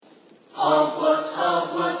Hogwarts,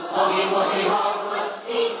 Hogwarts, Hoggy Woggy Hogwarts,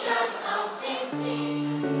 teach us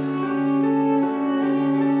everything.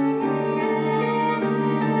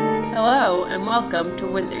 Hello and welcome to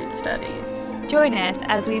Wizard Studies. Join us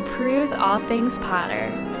as we peruse all things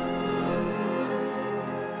Potter.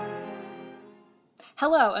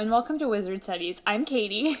 Hello and welcome to Wizard Studies. I'm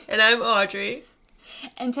Katie. And I'm Audrey.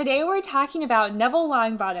 And today we're talking about Neville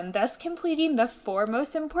Longbottom, thus completing the four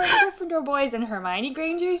most important Gryffindor boys in Hermione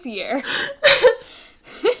Granger's year.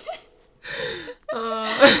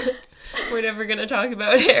 We're never going to talk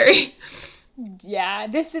about Harry. Yeah,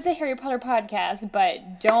 this is a Harry Potter podcast,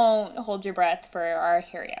 but don't hold your breath for our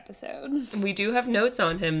Harry episode. We do have notes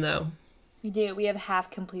on him, though. We do. We have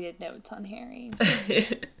half-completed notes on Harry.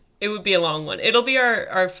 It would be a long one. It'll be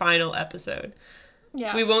our final episode.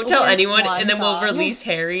 Yeah. We won't tell anyone, and then we'll song. release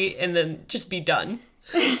Harry, and then just be done.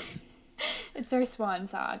 It's our swan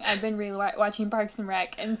song. I've been watching Parks and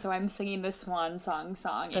Rec, and so I'm singing the swan song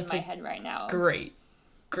in my head right now. Great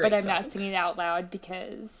But I'm song. not singing it out loud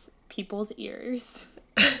because people's ears.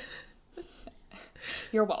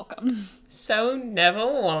 You're welcome. So,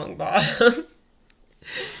 Neville Longbottom.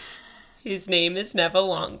 His name is Neville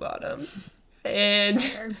Longbottom. And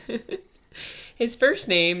his first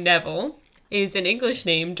name, Neville, is an English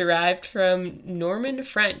name derived from Norman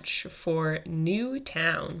French for new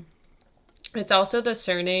town. It's also the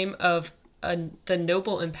surname of the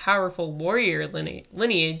noble and powerful warrior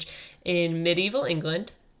lineage in medieval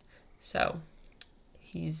England. So,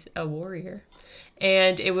 he's a warrior.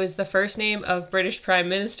 And it was the first name of British Prime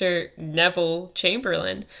Minister Neville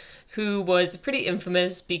Chamberlain, who was pretty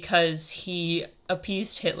infamous because he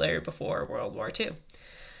appeased Hitler before World War II.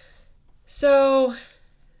 So,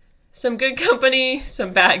 some good company,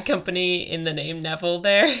 some bad company in the name Neville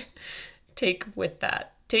there. Take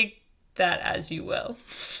that as you will.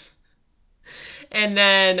 And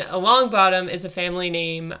then a Longbottom is a family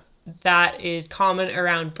name that is common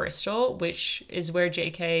around Bristol, which is where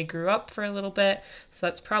JK grew up for a little bit. So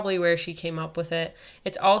that's probably where she came up with it.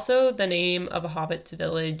 It's also the name of a hobbit's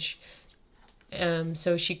village.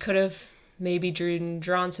 So she could have maybe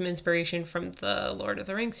drawn some inspiration from the Lord of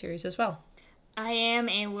the Rings series as well. I am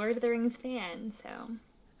a Lord of the Rings fan, so...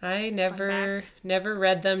 I never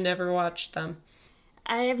read them, never watched them.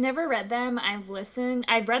 I have never read them. I've read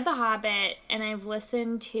The Hobbit, and I've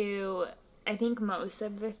listened to, I think, most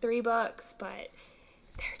of the 3 books, but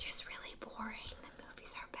they're just really boring. The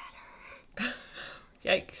movies are better.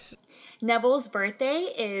 Yikes. Neville's birthday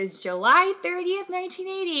is July 30th,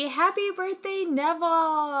 1980. Happy birthday,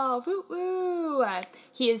 Neville! Woo woo!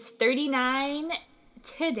 He is 39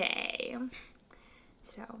 today.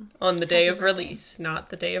 So On the day of release, not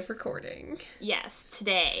the day of recording. yes,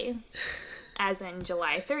 today. As in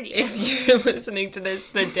July 30th. If you're listening to this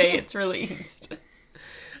the day it's released.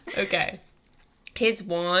 Okay. His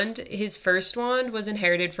first wand was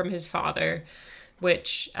inherited from his father,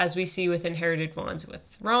 which, as we see with inherited wands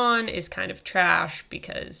with Ron, is kind of trash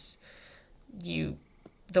because the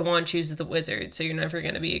wand chooses the wizard, so you're never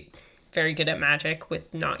going to be very good at magic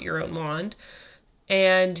with not your own wand.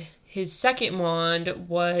 And his second wand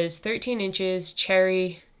was 13 inches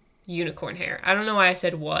cherry unicorn hair. I don't know why I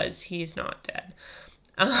said was. He's not dead.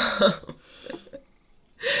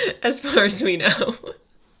 As far as we know.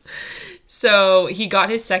 So he got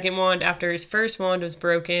his second wand after his first wand was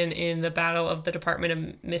broken in the Battle of the Department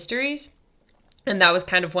of Mysteries. And that was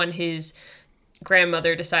kind of when his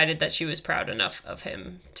grandmother decided that she was proud enough of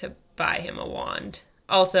him to buy him a wand.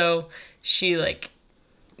 Also, she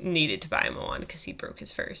needed to buy him a wand because he broke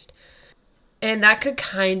his first. And that could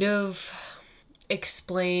kind of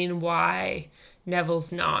explain why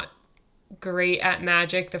Neville's not great at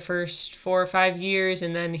magic the first 4 or 5 years,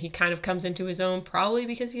 and then he kind of comes into his own, probably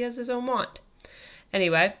because he has his own wand.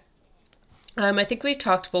 Anyway, I think we've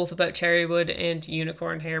talked both about Cherrywood and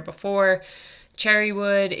unicorn hair before.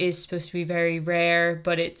 Cherrywood is supposed to be very rare,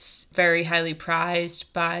 but it's very highly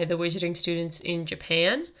prized by the wizarding students in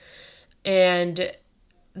Japan. And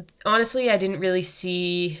honestly, I didn't really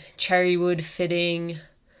see Cherrywood fitting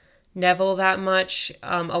Neville that much.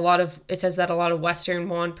 It says that a lot of Western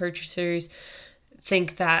wand purchasers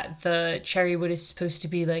think that the Cherrywood is supposed to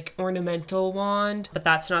be ornamental wand, but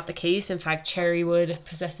that's not the case. In fact, Cherrywood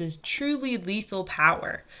possesses truly lethal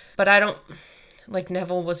power. But I don't,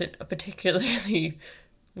 Neville wasn't a particularly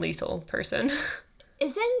lethal person.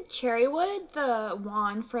 Isn't Cherrywood the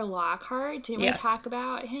wand for Lockhart? Didn't Yes. we talk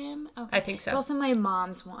about him? Okay. I think so. It's also my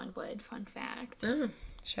mom's wandwood, fun fact. Oh,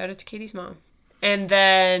 shout out to Katie's mom. And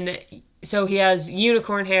then, so he has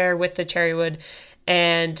unicorn hair with the Cherrywood,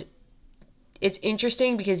 and it's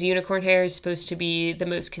interesting because unicorn hair is supposed to be the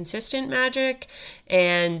most consistent magic,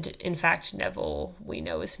 and in fact, Neville, we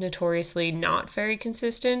know, is notoriously not very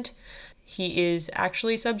consistent. He is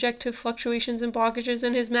actually subject to fluctuations and blockages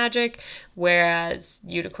in his magic, whereas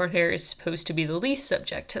unicorn hair is supposed to be the least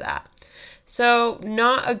subject to that. So,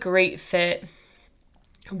 not a great fit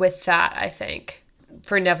with that, I think,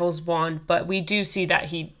 for Neville's wand, but we do see that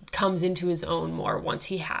he comes into his own more once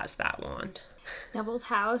he has that wand. Neville's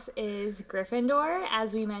house is Gryffindor,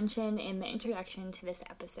 as we mentioned in the introduction to this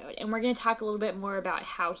episode. And we're going to talk a little bit more about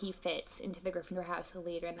how he fits into the Gryffindor house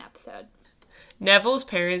later in the episode. Neville's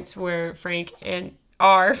parents were Frank and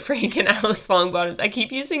Alice Longbottom. I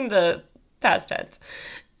keep using the past tense.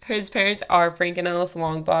 His parents are Frank and Alice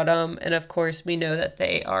Longbottom, and of course we know that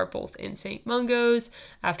they are both in St. Mungo's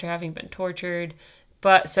after having been tortured.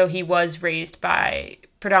 But so he was raised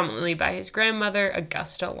predominantly by his grandmother,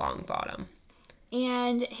 Augusta Longbottom.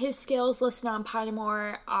 And his skills listed on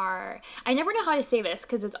Pottermore are, I never know how to say this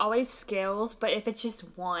because it's always skills, but if it's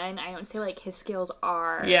just one, I don't say like his skills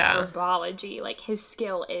are herbology. Like his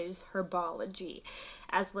skill is herbology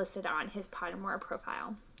as listed on his Pottermore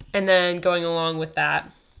profile. And then going along with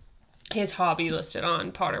that, his hobby listed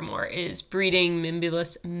on Pottermore is breeding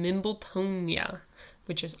Mimbletonia,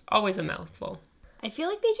 which is always a mouthful. I feel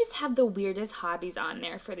like they just have the weirdest hobbies on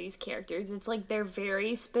there for these characters. It's like they're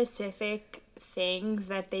very specific things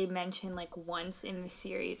that they mention like once in the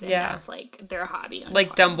series, and that's like their hobby.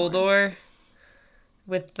 Like Dumbledore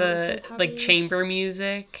with the like chamber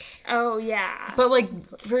music. Oh yeah. But like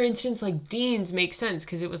for instance, like Dean's makes sense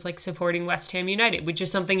because it was like supporting West Ham United, which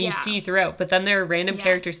is something you see throughout. But then there are random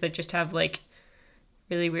characters that just have like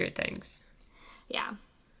really weird things. Yeah.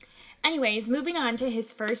 Anyways, moving on to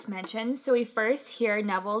his first mention. So we first hear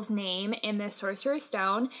Neville's name in the Sorcerer's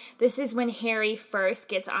Stone. This is when Harry first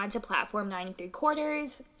gets onto platform 9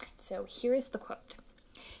 3/4. So here's the quote.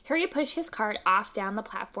 Harry pushed his cart off down the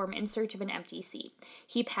platform in search of an empty seat.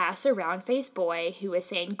 He passed a round-faced boy who was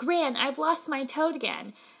saying, "Gran, I've lost my toad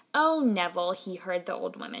again." "Oh, Neville," he heard the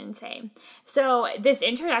old woman say. So this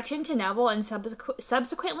introduction to Neville and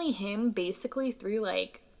subsequently him basically through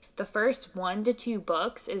like the first 1 to 2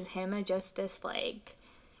 books is him just this like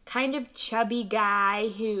kind of chubby guy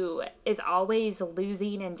who is always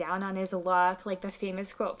losing and down on his luck, like the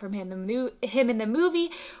famous quote from him in the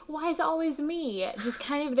movie, "Why is it always me?" Just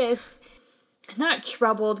kind of this not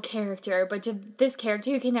troubled character, but just this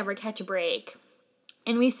character who can never catch a break.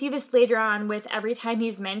 And we see this later on with every time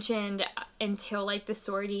he's mentioned until, like, the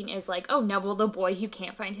sorting is like, "Oh, Neville, the boy who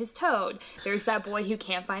can't find his toad. There's that boy who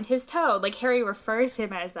can't find his toad." Like, Harry refers to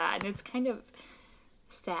him as that, and it's kind of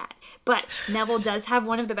sad. But Neville does have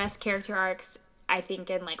one of the best character arcs, I think,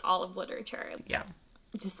 in, like, all of literature. Yeah.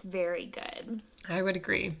 Just very good. I would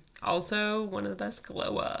agree. Also, one of the best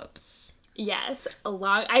glow-ups. Yes,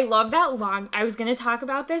 I love that long. I was going to talk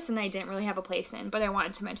about this and I didn't really have a place in, but I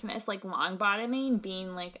wanted to mention this, like long bottoming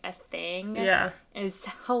being like a thing is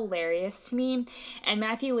hilarious to me. And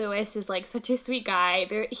Matthew Lewis is like such a sweet guy.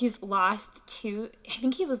 He's I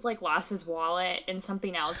think he was like lost his wallet and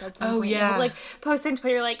something else at some point. Yeah. He'll, like post on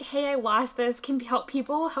Twitter like, "Hey, I lost this. Can help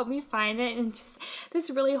me find it." And just this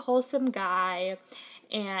really wholesome guy.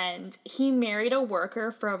 And he married a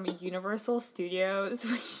worker from Universal Studios,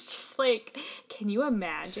 which is just like, can you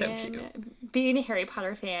imagine being a Harry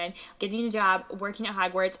Potter fan, getting a job, working at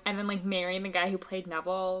Hogwarts, and then like marrying the guy who played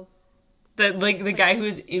Neville? The guy who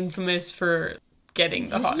is infamous for getting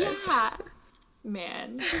the hottest. Yeah.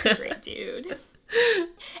 Man, he's a great dude. And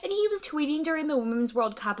he was tweeting during the Women's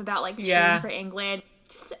World Cup about like cheering for England.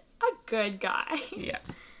 Just a good guy. Yeah.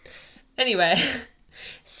 Anyway.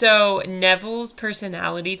 So, Neville's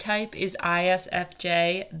personality type is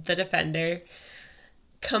ISFJ, the Defender.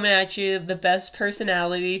 Coming at you, the best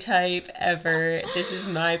personality type ever. This is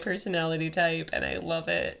my personality type, and I love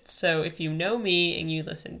it. So, if you know me and you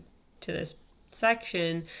listen to this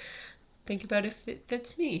section, think about if it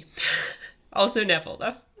fits me. Also Neville,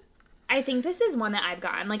 though. I think this is one that I've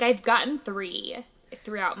gotten. Like, I've gotten 3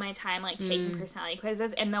 throughout my time, like, taking personality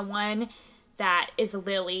quizzes, and the one that is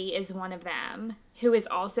Lily is one of them, who is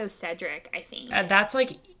also Cedric, I think. That's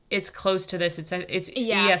like, it's close to this. It's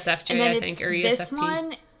ESFJ, I think, or ESFP. This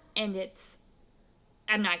one, and it's,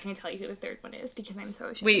 I'm not going to tell you who the third one is because I'm so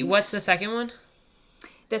ashamed. Wait, what's the second one?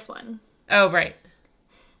 This one. Oh, right.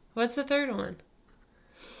 What's the third one?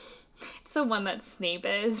 It's the one that Snape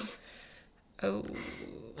is. Oh.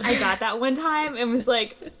 I got that one time and was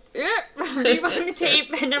like, rewind the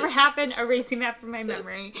tape. That never happened. Erasing that from my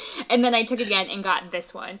memory. And then I took it again and got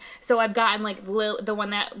this one. So I've gotten like the one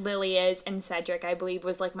that Lily is and Cedric, I believe,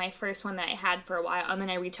 was like my first one that I had for a while. And then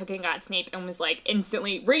I retook it and got Snape and was like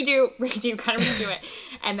instantly redo, kind of redo it.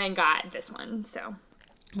 And then got this one. So.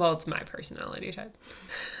 Well, it's my personality type.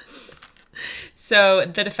 So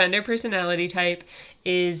the Defender personality type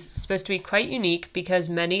is supposed to be quite unique because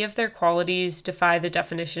many of their qualities defy the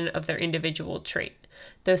definition of their individual trait.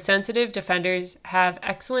 Though sensitive, Defenders have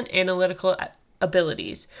excellent analytical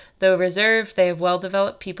abilities. Though reserved, they have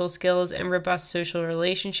well-developed people skills and robust social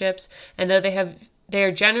relationships, and though they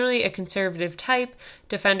are generally a conservative type,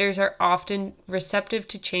 Defenders are often receptive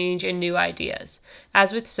to change and new ideas.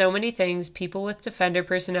 As with so many things, people with Defender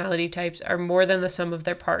personality types are more than the sum of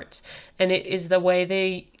their parts, and it is the way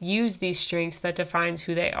they use these strengths that defines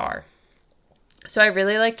who they are. So I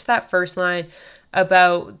really liked that first line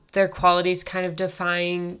about their qualities kind of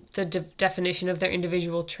defying the definition of their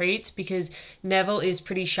individual traits, because Neville is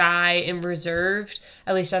pretty shy and reserved,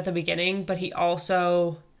 at least at the beginning, but he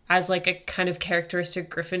also, as like a kind of characteristic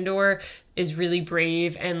Gryffindor, is really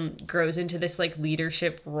brave and grows into this like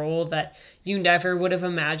leadership role that you never would have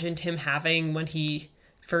imagined him having when he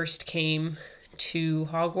first came to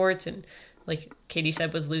Hogwarts, and like Katie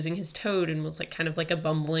said, was losing his toad and was like kind of like a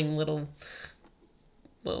bumbling little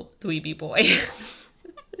dweeby boy.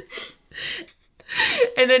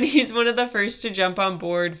 And then he's one of the first to jump on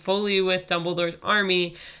board fully with Dumbledore's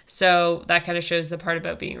army, so that kind of shows the part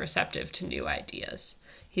about being receptive to new ideas.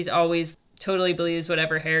 He's always totally believes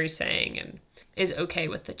whatever Harry's saying and is okay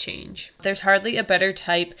with the change. There's hardly a better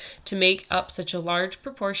type to make up such a large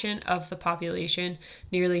proportion of the population,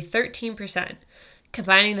 nearly 13%,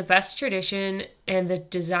 combining the best tradition and the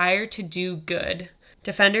desire to do good.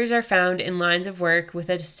 Defenders are found in lines of work with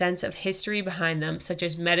a sense of history behind them, such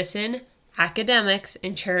as medicine, academics,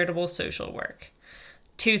 and charitable social work.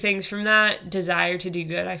 Two things from that: desire to do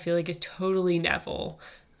good, I feel like, is totally Neville.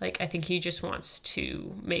 Like, I think he just wants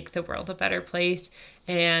to make the world a better place,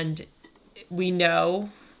 and we know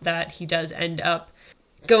that he does end up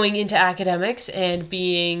going into academics and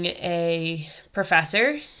being a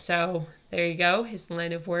professor. So there you go, his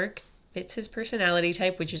line of work fits his personality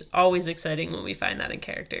type, which is always exciting when we find that in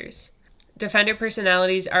characters. Defender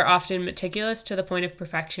personalities are often meticulous to the point of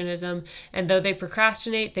perfectionism, and though they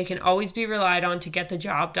procrastinate, they can always be relied on to get the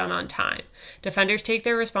job done on time. Defenders take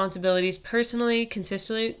their responsibilities personally,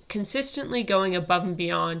 consistently going above and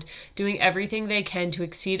beyond, doing everything they can to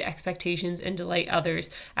exceed expectations and delight others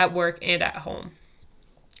at work and at home.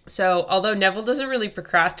 So, although Neville doesn't really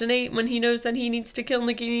procrastinate when he knows that he needs to kill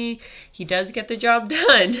Nagini, he does get the job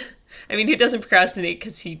done. I mean, he doesn't procrastinate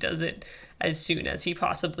because he does it as soon as he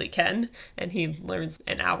possibly can, and he learns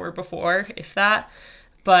an hour before, if that.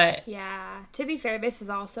 But yeah, to be fair, this is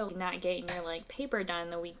also not getting your like paper done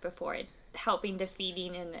the week before, helping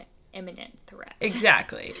defeating an imminent threat.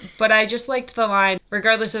 Exactly. But I just liked the line,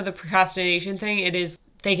 regardless of the procrastination thing, it is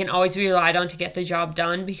they can always be relied on to get the job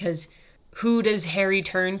done, because who does Harry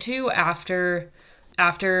turn to after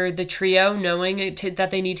the trio knowing that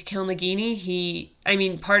they need to kill Nagini?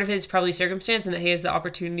 Part of it is probably circumstance and that he has the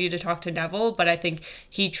opportunity to talk to Neville, but I think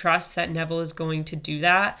he trusts that Neville is going to do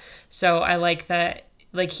that. So I like that,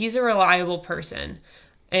 like, he's a reliable person.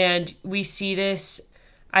 And we see this,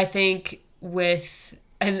 I think, with,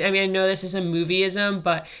 and I know this is a movieism,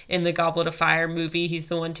 but in the Goblet of Fire movie, he's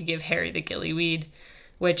the one to give Harry the gillyweed,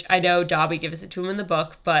 which I know Dobby gives it to him in the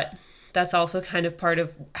book, but that's also kind of part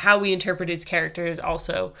of how we interpret his character, is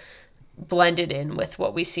also blended in with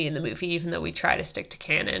what we see in the movie, even though we try to stick to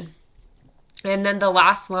canon. And then the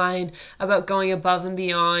last line about going above and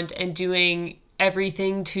beyond and doing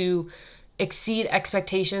everything to exceed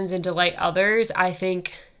expectations and delight others, I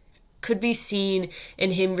think could be seen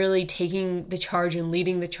in him really taking the charge and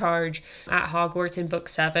leading the charge at Hogwarts in Book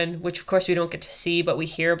 7, which of course we don't get to see, but we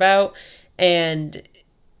hear about. And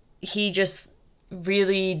he just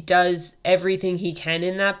really does everything he can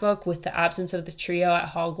in that book with the absence of the trio at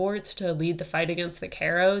Hogwarts to lead the fight against the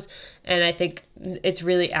Carrows. And I think it's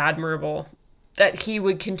really admirable that he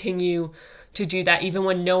would continue to do that even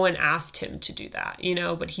when no one asked him to do that,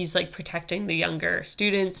 but he's like protecting the younger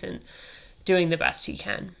students and doing the best he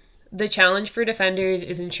can. The challenge for Defenders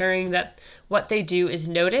is ensuring that what they do is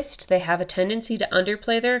noticed. They have a tendency to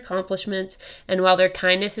underplay their accomplishments, and while their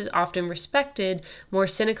kindness is often respected, more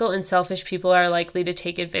cynical and selfish people are likely to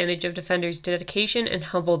take advantage of Defenders' dedication and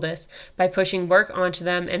humbleness by pushing work onto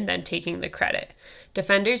them and then taking the credit.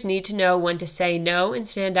 Defenders need to know when to say no and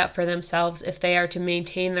stand up for themselves if they are to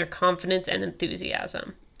maintain their confidence and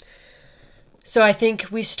enthusiasm. So I think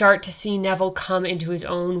we start to see Neville come into his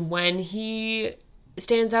own when he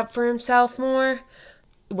stands up for himself more.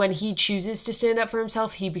 When he chooses to stand up for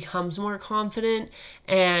himself, he becomes more confident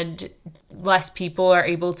and less people are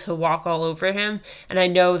able to walk all over him. And I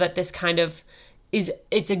know that this kind of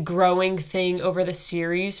it's a growing thing over the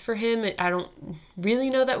series for him. I don't really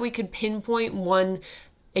know that we could pinpoint one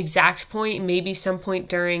exact point, maybe some point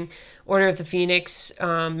during Order of the Phoenix,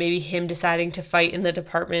 maybe him deciding to fight in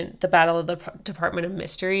the Battle of the Department of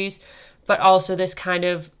Mysteries. But also this kind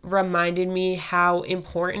of reminded me how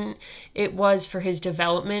important it was for his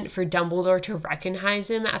development for Dumbledore to recognize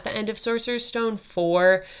him at the end of Sorcerer's Stone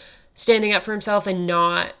for standing up for himself and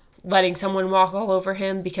not letting someone walk all over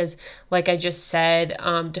him. Because, like I just said,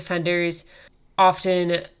 defenders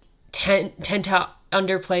often tend to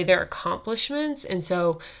underplay their accomplishments. And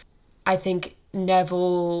so I think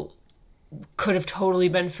Neville could have totally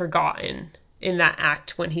been forgotten in that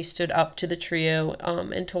act when he stood up to the trio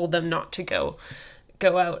and told them not to go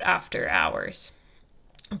out after hours.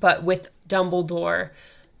 But with Dumbledore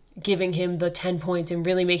giving him the 10 points and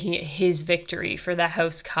really making it his victory for the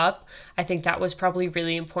House Cup, I think that was probably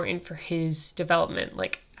really important for his development,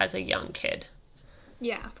 like as a young kid.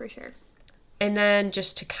 Yeah, for sure. And then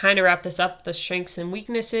just to kind of wrap this up, the strengths and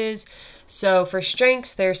weaknesses. So for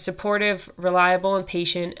strengths, they're supportive, reliable and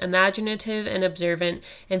patient, imaginative and observant,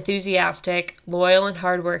 enthusiastic, loyal and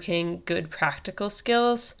hardworking, good practical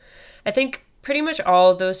skills. I think pretty much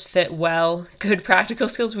all of those fit well. Good practical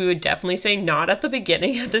skills, we would definitely say not at the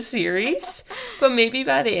beginning of the series, but maybe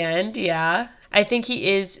by the end, yeah. I think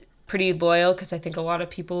he is pretty loyal because I think a lot of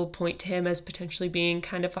people point to him as potentially being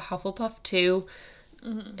kind of a Hufflepuff too.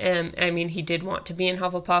 And I mean, he did want to be in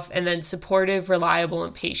Hufflepuff. And then supportive, reliable,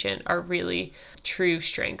 and patient are really true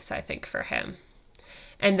strengths, I think, for him.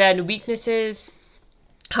 And then weaknesses,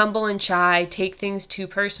 humble and shy, take things too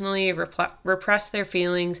personally, repress their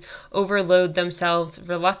feelings, overload themselves,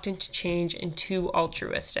 reluctant to change, and too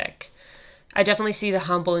altruistic. I definitely see the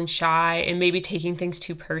humble and shy and maybe taking things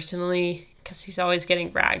too personally because he's always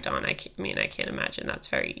getting ragged on. I can't imagine that's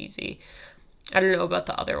very easy. I don't know about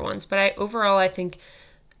the other ones, but I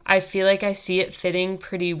feel like I see it fitting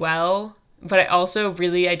pretty well, but I also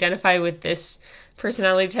really identify with this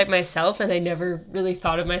personality type myself, and I never really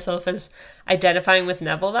thought of myself as identifying with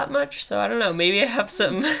Neville that much, so I don't know, maybe I have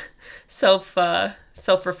some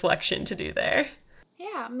self-reflection to do there.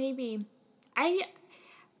 Yeah, maybe. I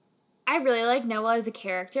really like Neville as a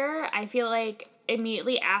character. I feel like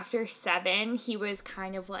immediately after 7, he was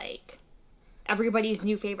kind of like everybody's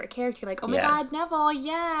new favorite character, like, oh my god, Neville,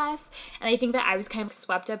 yes. And I think that I was kind of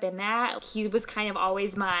swept up in that. He was kind of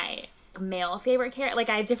always my male favorite character. Like,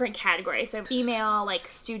 I have different categories. So I have female, like,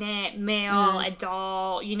 student, male,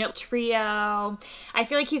 adult, trio. I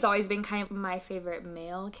feel like he's always been kind of my favorite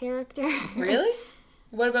male character. Really?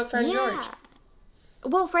 What about Fred and George?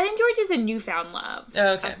 Well, Fred and George is a newfound love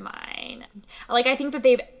of mine. Like, I think that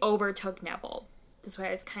they've overtook Neville. That's what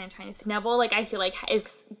I was kind of trying to say. Neville, like, I feel like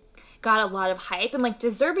is got a lot of hype, and like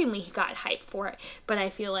deservingly he got hype for it, but I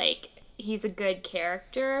feel like he's a good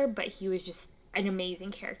character, but he was just an amazing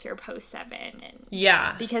character post 7,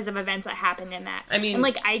 and because of events that happened in that. I mean, and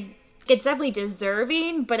like it's definitely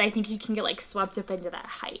deserving, but I think you can get like swept up into that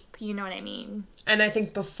hype, you know what I mean? And I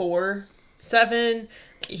think before 7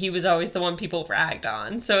 he was always the one people ragged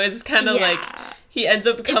on, so it's kind of like he ends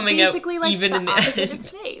up coming out like even in the opposite of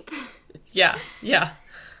Snape. yeah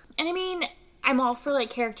And I mean, I'm all for,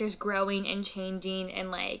 like, characters growing and changing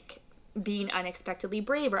and, like, being unexpectedly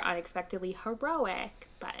brave or unexpectedly heroic,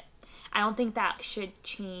 but I don't think that should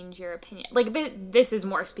change your opinion. Like, this is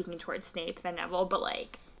more speaking towards Snape than Neville, but,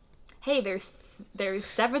 like, hey, there's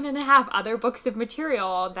 7.5 other books of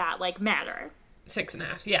material that, like, matter.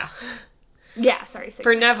 6.5, yeah. Yeah, sorry, 6.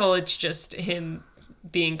 For Neville, it's just him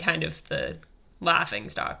being kind of the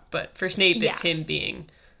laughingstock, but for Snape, it's him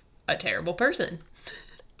being a terrible person.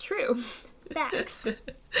 True. Facts.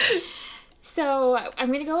 So I'm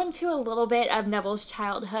going to go into a little bit of Neville's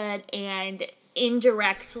childhood and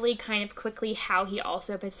indirectly, kind of quickly, how he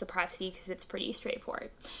also fits the prophecy, because it's pretty straightforward.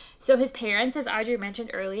 So his parents, as Audrey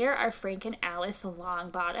mentioned earlier, are Frank and Alice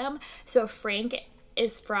Longbottom. So Frank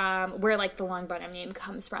is from where like the Longbottom name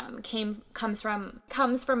comes from. Comes from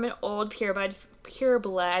an old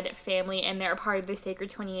pureblood family, and they're a part of the Sacred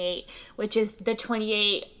 28, which is the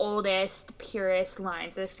 28 oldest, purest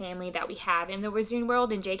lines of family that we have in the Wizarding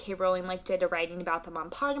World. And J.K. Rowling did a writing about them on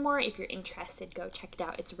Pottermore. If you're interested, go check it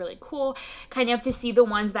out. It's really cool. Kind of to see the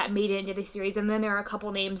ones that made it into the series, and then there are a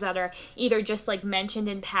couple names that are either just like mentioned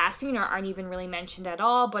in passing or aren't even really mentioned at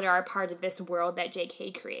all, but are a part of this world that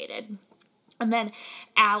J.K. created. And then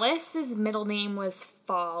Alice's middle name was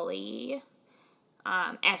Fawley,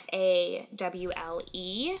 Fawle.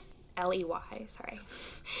 Ley, sorry.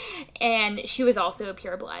 And she was also a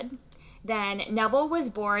pureblood. Then Neville was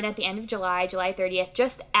born at the end of July 30th,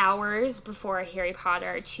 just hours before Harry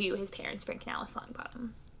Potter to his parents, Frank and Alice Longbottom.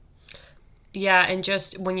 Yeah, and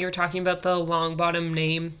just when you were talking about the Longbottom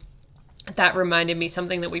name, that reminded me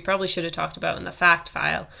something that we probably should have talked about in the fact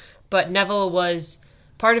file. But Neville was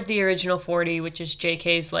part of the original 40, which is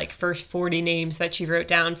JK's like first 40 names that she wrote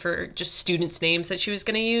down for just students' names that she was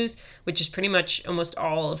going to use, which is pretty much almost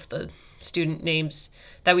all of the student names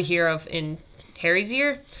that we hear of in Harry's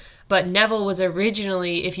year. But Neville was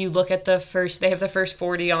originally, if you look at they have the first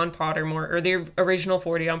 40 on Pottermore, or the original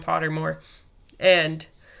 40 on Pottermore. And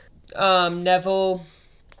Neville,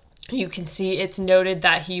 you can see it's noted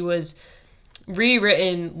that he was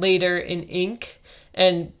rewritten later in ink,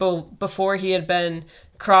 and before he had been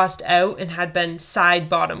crossed out and had been side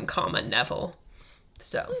bottom comma Neville.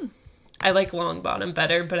 So I like Longbottom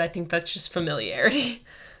better, but I think that's just familiarity.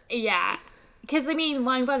 Yeah, because I mean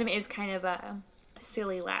Longbottom is kind of a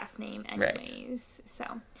silly last name anyways. Right.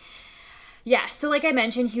 So yeah, so like I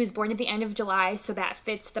mentioned, he was born at the end of July, so that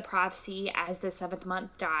fits the prophecy as the 7th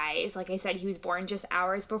month dies. Like I said, he was born just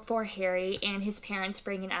hours before Harry, and his parents,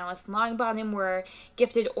 Frank and Alice Longbottom, were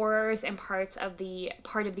gifted Aurors and part of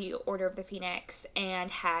the Order of the Phoenix, and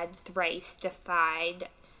had thrice defied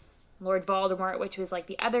Lord Voldemort, which was like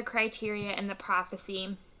the other criteria in the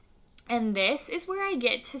prophecy. And this is where I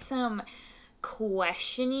get to some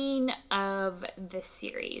questioning of the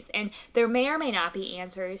series, and there may or may not be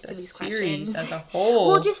answers to these questions as a whole.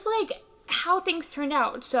 Well, just like how things turned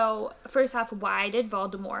out. So first off, why did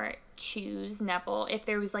Voldemort choose Neville if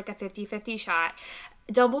there was like a 50-50 shot?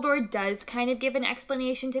 Dumbledore does kind of give an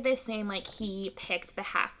explanation to this, saying like he picked the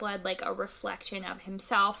half-blood like a reflection of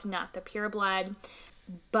himself, not the pure blood.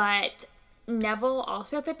 But Neville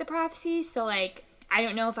also fit the prophecy, so like I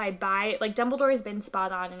don't know if I buy, like, Dumbledore has been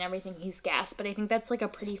spot on in everything he's guessed, but I think that's, like, a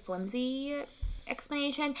pretty flimsy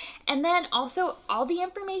explanation. And then, also, all the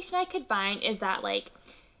information I could find is that, like,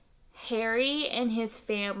 Harry and his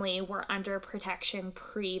family were under protection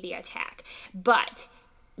pre the attack. But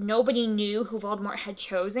nobody knew who Voldemort had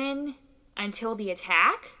chosen until the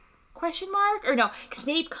attack? Question mark? Or no,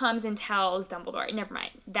 Snape comes and tells Dumbledore. Never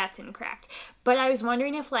mind, that's incorrect. But I was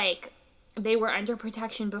wondering if, like, they were under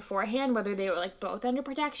protection beforehand, whether they were, like, both under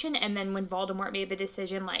protection, and then when Voldemort made the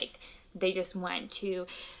decision, like, they just went to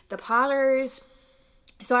the Potters.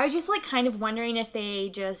 So I was just, like, kind of wondering if they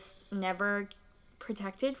just never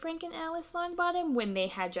protected Frank and Alice Longbottom when they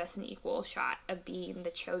had just an equal shot of being the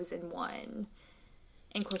chosen one,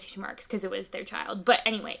 in quotation marks, because it was their child. But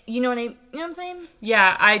anyway, you know what I'm saying?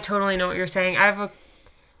 Yeah, I totally know what you're saying. I have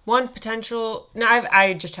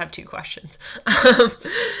I just have two questions.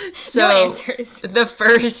 So no answers. The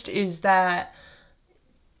first is that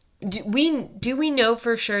do we know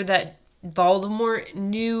for sure that Voldemort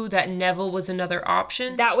knew that Neville was another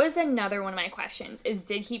option? That was another one of my questions, is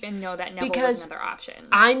did he even know that Neville was another option?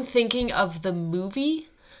 I'm thinking of the movie,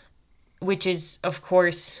 which is, of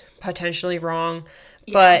course, potentially wrong,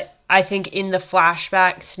 but I think in the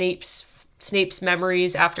flashback, Snape's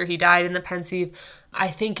memories after he died in the Pensieve, I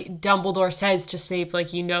think Dumbledore says to Snape,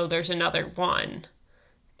 like, there's another one.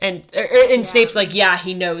 And Snape's like, yeah,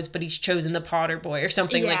 he knows, but he's chosen the Potter boy or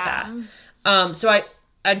something like that. So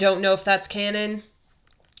I don't know if that's canon.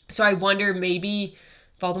 So I wonder maybe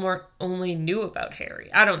Voldemort only knew about Harry.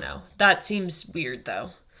 I don't know. That seems weird,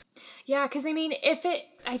 though. Yeah, because, I mean,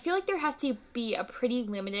 I feel like there has to be a pretty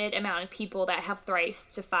limited amount of people that have thrice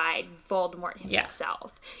defied Voldemort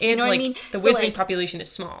himself. Yeah. And, you know what I mean? The wizarding population is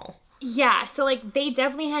small. Yeah, so, like, they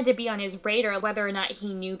definitely had to be on his radar. Whether or not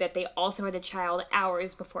he knew that they also had a child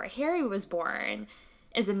hours before Harry was born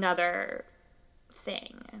is another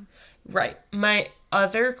thing. Right. My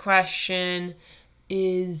other question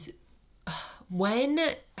is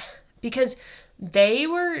because the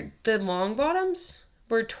Longbottoms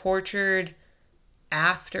were tortured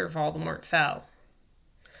after Voldemort fell.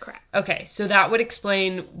 Correct. Okay, so that would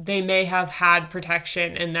explain they may have had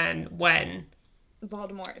protection, and then when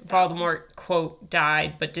Voldemort, quote,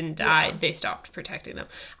 died but didn't die, they stopped protecting them.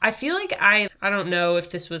 I feel like I don't know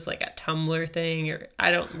if this was like a Tumblr thing, or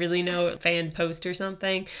I don't really know, a fan post or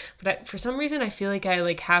something, but for some reason I feel like I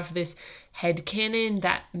like have this headcanon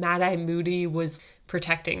that Mad-Eye Moody was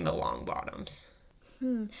protecting the Longbottoms.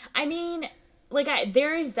 I mean, like,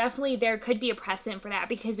 there could be a precedent for that,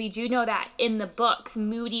 because we do know that in the books,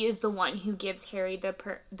 Moody is the one who gives Harry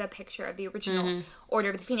the picture of the original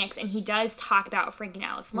Order of the Phoenix, and he does talk about Frank and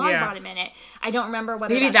Alice Longbottom in it. I don't remember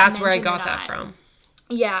whether maybe that's where I got that from.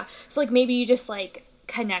 Yeah, so, like, maybe you just, like,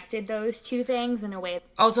 connected those two things in a way.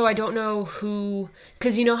 Also, I don't know who,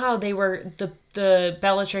 because you know how they were, the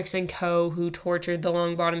Bellatrix and co. who tortured the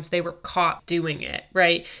Longbottoms, they were caught doing it,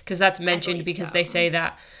 right? Because that's mentioned because so. they say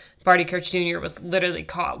that Barty Crouch Jr. was literally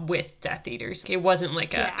caught with Death Eaters. It wasn't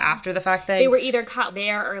like a after the fact thing. They were either caught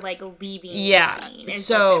there or like leaving the scene. Is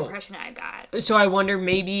So like the impression I got. So I wonder,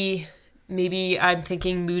 maybe I'm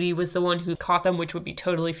thinking Moody was the one who caught them, which would be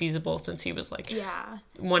totally feasible since he was like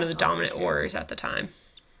one of the dominant Aurors at the time.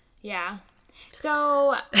 Yeah.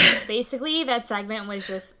 So basically that segment was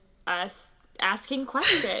just us asking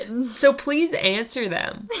questions. So please answer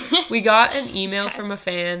them. We got an email from a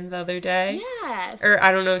fan the other day. Yes. Or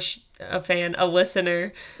I don't know, a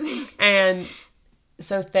listener. And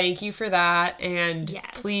so thank you for that. And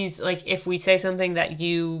please, like, if we say something that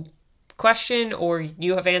you question or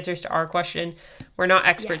you have answers to our question, we're not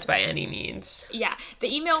experts by any means. Yeah.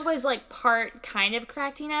 The email was like part kind of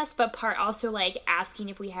correcting us, but part also like asking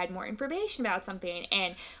if we had more information about something.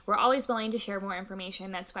 And we're always willing to share more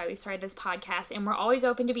information. That's why we started this podcast. And we're always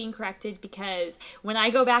open to being corrected, because when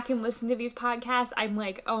I go back and listen to these podcasts, I'm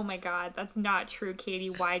like, oh my God, that's not true,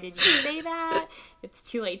 Katie. Why did you say that? It's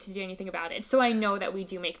too late to do anything about it. So I know that we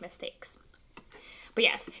do make mistakes. But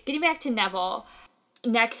yes, getting back to Neville.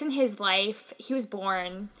 Next in his life, he was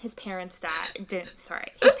born, his parents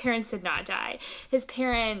his parents did not die. His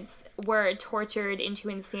parents were tortured into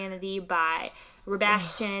insanity by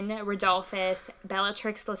Sebastian, Rodolphus,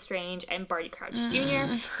 Bellatrix Lestrange, and Barty Crouch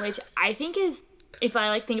Jr., which I think is, if I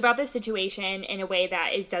like think about this situation in a way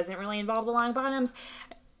that it doesn't really involve the Longbottoms,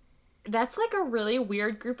 that's like a really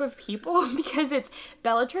weird group of people, because it's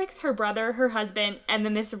Bellatrix, her brother, her husband, and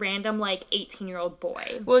then this random like 18-year-old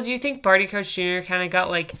boy. Well, do you think Barty Crouch Jr. kind of got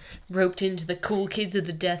like roped into the cool kids of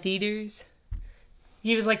the Death Eaters?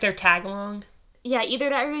 He was like their tag along. Yeah, either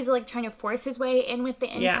that or he was like trying to force his way in with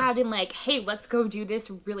the in crowd and like, hey, let's go do this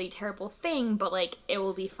really terrible thing, but like it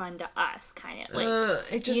will be fun to us, kind of like.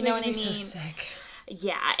 It just makes me so sick.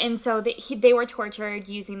 Yeah, and so they were tortured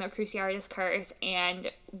using the Cruciatus curse and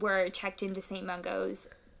were checked into St. Mungo's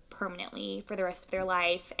permanently for the rest of their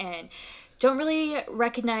life, and don't really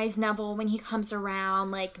recognize Neville when he comes around,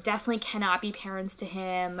 like definitely cannot be parents to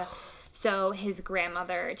him, so his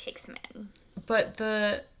grandmother takes him in. But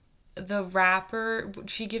the rapper,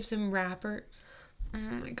 she gives him rapper. Oh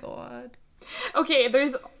my God. Okay,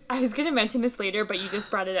 I was going to mention this later, but you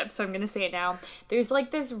just brought it up, so I'm going to say it now. There's,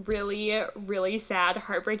 like, this really, really sad,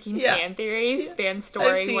 heartbreaking fan theory, fan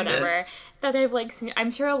story, whatever, that I've, like, seen.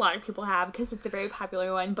 I'm sure a lot of people have, because it's a very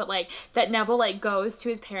popular one, but, like, that Neville, like, goes to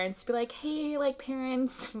his parents to be like, hey, like,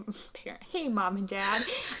 parents, hey, mom and dad,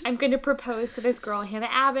 I'm going to propose to this girl, Hannah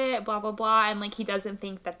Abbott, blah, blah, blah, and, like, he doesn't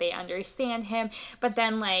think that they understand him, but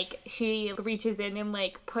then, like, she reaches in and,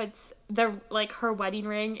 like, puts her wedding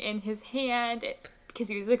ring in his hand, because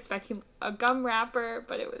he was expecting a gum wrapper,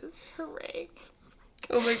 but it was her ring.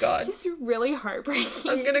 Oh my God. Just really heartbreaking.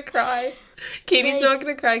 I'm gonna cry. Katie's not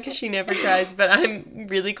gonna cry because she never cries, but I'm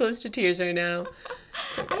really close to tears right now.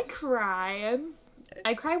 I cry.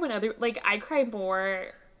 I cry when I cry more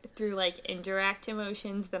through, like, indirect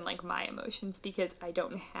emotions than, like, my emotions, because I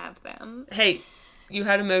don't have them. Hey, you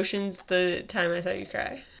had emotions the time I saw you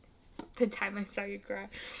cry. The time I saw you cry.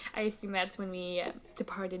 I assume that's when we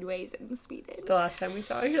departed ways and speeded. The last time we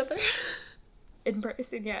saw each other. In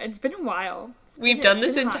person, yeah. It's been a while. We've done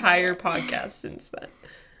this entire podcast since then.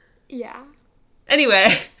 Yeah.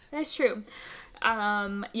 Anyway. That's true.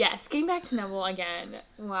 Yes, getting back to Neville again.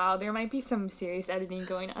 Wow, there might be some serious editing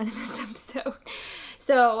going on in this episode.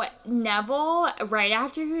 So, Neville, right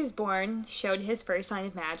after he was born, showed his first sign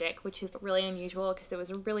of magic, which is really unusual because it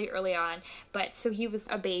was really early on. But, so he was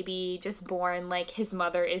a baby, just born, like, his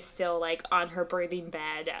mother is still, like, on her birthing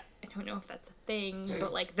bed. I don't know if that's a thing,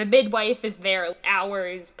 but, like, the midwife is there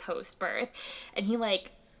hours post-birth. And he, like,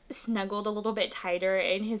 snuggled a little bit tighter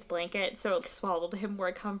in his blanket so it swallowed him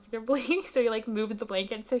more comfortably. So he, like, moved the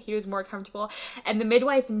blanket so he was more comfortable. And the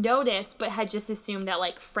midwife noticed but had just assumed that,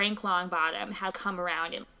 like, Frank Longbottom had come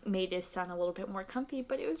around and made his son a little bit more comfy,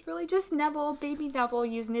 but it was really just Neville, baby Neville,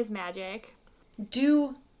 using his magic.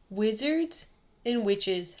 Do wizards and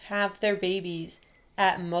witches have their babies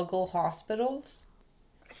at Muggle hospitals?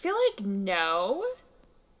 I feel like no.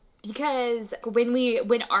 Because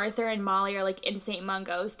when Arthur and Molly are, like, in St.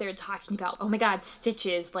 Mungo's, they're talking about, oh my God, Stitch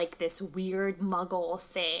is, like, this weird Muggle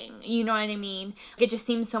thing. You know what I mean? It just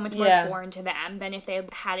seems so much more foreign to them than if they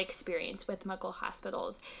had experience with Muggle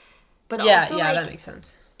hospitals. But also, like, that makes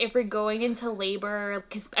sense. If you're going into labor,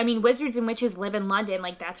 because, I mean, wizards and witches live in London.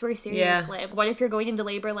 Like, that's where Sirius live. What if you're going into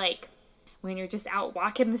labor, like, when you're just out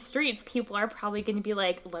walking the streets? People are probably going to be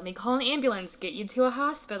like, let me call an ambulance, get you to a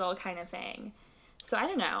hospital kind of thing. So I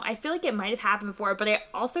don't know. I feel like it might have happened before, but I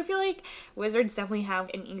also feel like wizards definitely have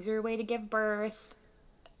an easier way to give birth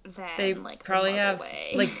than They like probably the have mother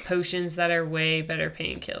way. like potions that are way better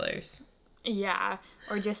painkillers. Yeah,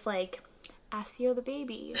 or just like Asio the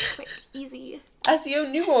baby, quick, easy, Asio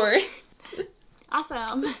newborn.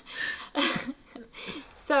 awesome.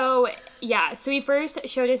 So he first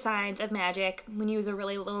showed his signs of magic when he was a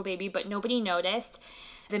really little baby, but nobody noticed.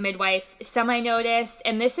 The midwife semi-noticed,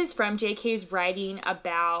 and this is from JK's writing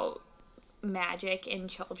about magic in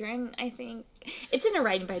children, I think. It's in a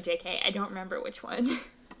writing by JK. I don't remember which one.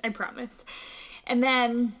 I promise. And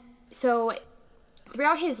then, so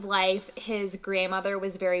throughout his life, his grandmother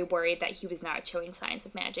was very worried that he was not showing signs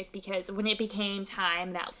of magic, because when it became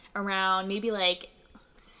time that around maybe like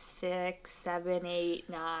 6, 7, 8,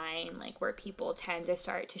 9, like where people tend to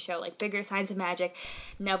start to show like bigger signs of magic,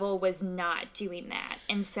 Neville was not doing that.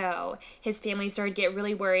 And so his family started to get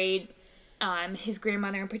really worried. His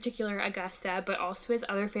grandmother in particular, Augusta, but also his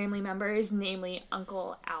other family members, namely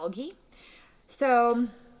Uncle Algie. So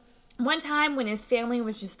one time when his family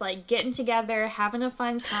was just like getting together, having a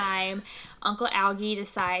fun time, Uncle Algie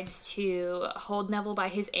decides to hold Neville by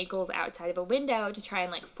his ankles outside of a window to try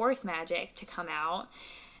and like force magic to come out.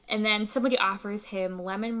 And then somebody offers him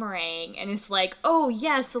lemon meringue and is like, oh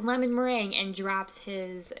yes, lemon meringue, and drops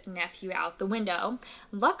his nephew out the window.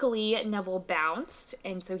 Luckily, Neville bounced,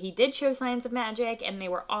 and so he did show signs of magic, and they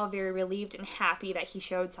were all very relieved and happy that he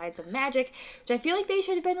showed signs of magic, which I feel like they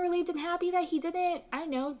should have been relieved and happy that he didn't, I don't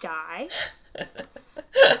know, die.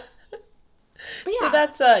 But yeah. So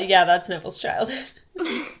that's Neville's childhood.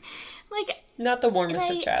 Like, Not the warmest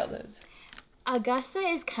of childhoods. Augusta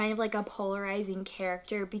is kind of like a polarizing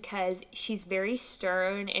character because she's very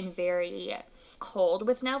stern and very cold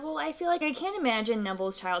with Neville, I feel like. I can't imagine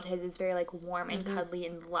Neville's childhood is very like warm and cuddly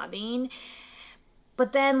and loving.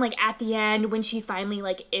 But then, like, at the end, when she finally,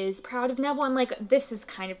 like, is proud of Neville, and, like, this is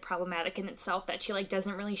kind of problematic in itself, that she, like,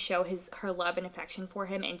 doesn't really show her love and affection for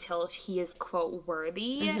him until he is, quote,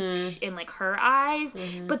 worthy in, like, her eyes.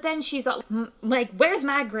 But then she's, like, where's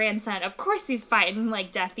my grandson? Of course he's fighting,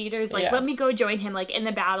 like, Death Eaters. Like, let me go join him, like, in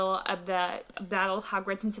the Battle of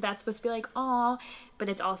Hogwarts. And so that's supposed to be, like, aw. But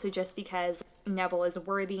it's also just because Neville is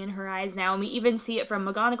worthy in her eyes now. And we even see it from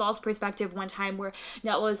McGonagall's perspective one time where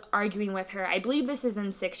Neville is arguing with her. I believe this is in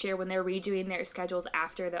 6th year when they're redoing their schedules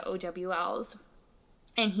after the OWLs.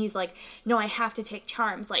 And he's like, no, I have to take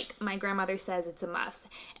charms. Like, my grandmother says it's a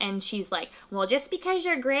must. And she's like, well, just because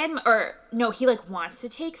your he, like, wants to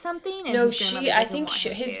take something. And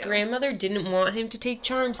his grandmother didn't want him to take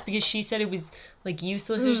charms because she said it was, like,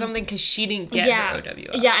 useless or something because she didn't get her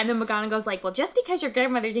OWL. Yeah, and then McGonagall's like, well, just because your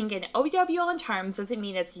grandmother didn't get an OWL and charms doesn't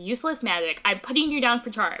mean it's useless magic. I'm putting you down for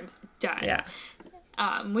charms. Done. Yeah.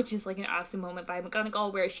 Which is, like, an awesome moment by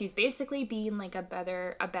McGonagall where she's basically being, like, a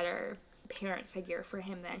better parent figure for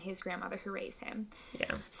him than his grandmother who raised him.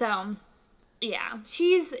 Yeah. So, yeah,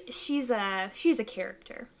 she's a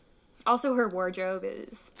character. Also, her wardrobe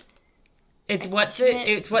is. It's what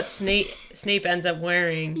Snape ends up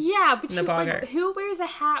wearing. Yeah, but like, who wears a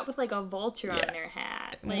hat with like a vulture on their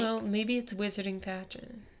hat? Like, well, maybe it's wizarding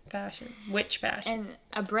fashion, witch fashion, and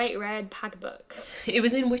a bright red pocketbook. It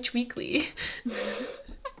was in Witch Weekly.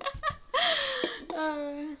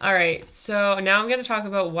 All right, so now I'm going to talk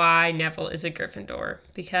about why Neville is a Gryffindor,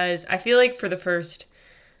 because I feel like for the first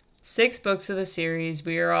 6 books of the series,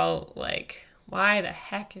 we are all like, why the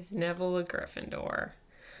heck is Neville a Gryffindor?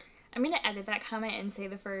 I'm going to edit that comment and say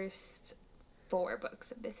the first 4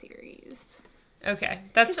 books of the series. Okay,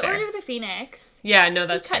 that's fair. Order of the Phoenix. Yeah, no,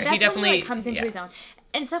 that's fair. He definitely like, comes into his own.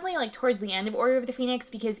 And it's definitely like towards the end of Order of the Phoenix,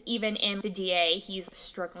 because even in the DA, he's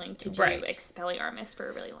struggling to do Expelliarmus for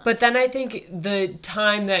a really long time. But then I think the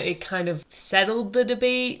time that it kind of settled the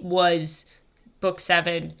debate was book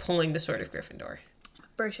 7 pulling the Sword of Gryffindor.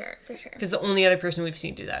 For sure. Because the only other person we've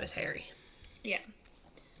seen do that is Harry. Yeah.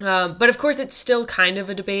 But of course, it's still kind of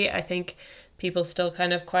a debate. I think people still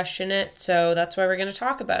kind of question it, so that's why we're going to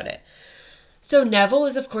talk about it. So Neville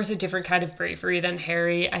is, of course, a different kind of bravery than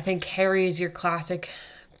Harry. I think Harry is your classic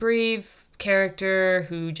brave character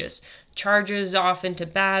who just charges off into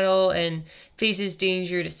battle and faces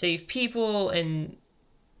danger to save people and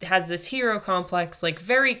has this hero complex, like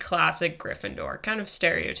very classic Gryffindor, kind of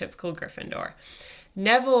stereotypical Gryffindor.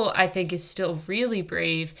 Neville, I think, is still really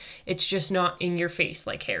brave. It's just not in your face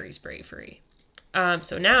like Harry's bravery.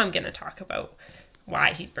 So now I'm going to talk about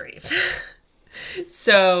why he's brave.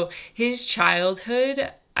 So his childhood,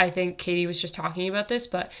 I think Katie was just talking about this,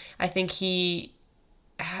 but I think he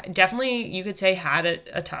definitely, you could say, had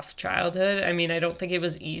a tough childhood. I mean, I don't think it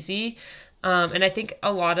was easy, And I think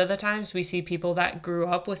a lot of the times we see people that grew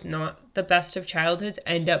up with not the best of childhoods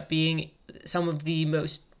end up being some of the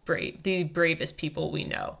the bravest people we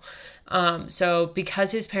know. So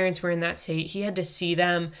because his parents were in that state, he had to see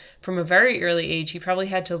them from a very early age. He probably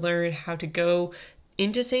had to learn how to go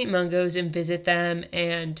into St. Mungo's and visit them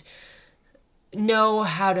and know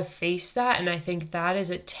how to face that. And I think that is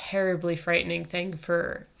a terribly frightening thing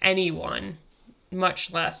for anyone,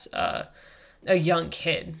 much less a young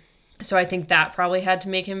kid. So I think that probably had to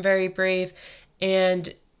make him very brave.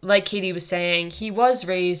 And like Katie was saying, he was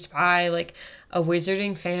raised by like a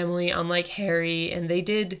wizarding family, unlike Harry, and they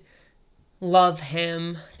did love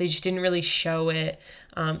him. They just didn't really show it.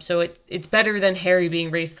 So it's better than Harry being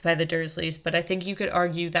raised by the Dursleys. But I think you could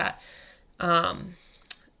argue that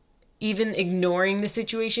even ignoring the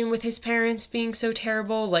situation with his parents being so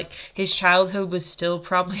terrible, like his childhood was still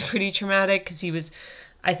probably pretty traumatic because he was,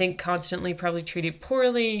 I think, constantly probably treated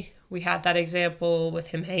poorly. We had that example with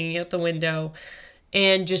him hanging out the window,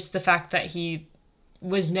 and just the fact that he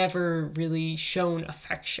was never really shown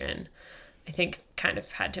affection, I think kind of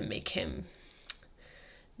had to make him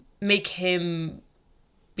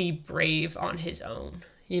be brave on his own.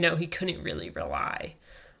 You know, he couldn't really rely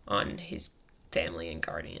on his family and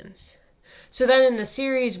guardians. So then in the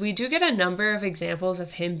series, we do get a number of examples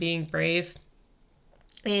of him being brave.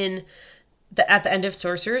 At the end of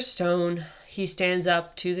Sorcerer's Stone, he stands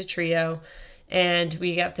up to the trio, and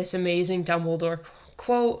we get this amazing Dumbledore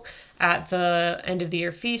quote at the end of the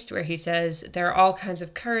year feast where he says, "There are all kinds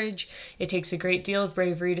of courage. It takes a great deal of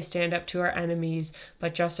bravery to stand up to our enemies,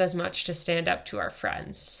 but just as much to stand up to our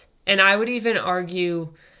friends." And I would even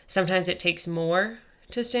argue sometimes it takes more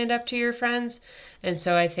to stand up to your friends. And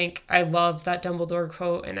so I think I love that Dumbledore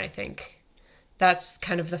quote, and I think that's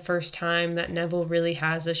kind of the first time that Neville really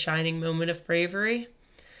has a shining moment of bravery.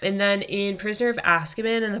 And then in Prisoner of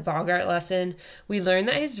Azkaban and the Bogart lesson, we learn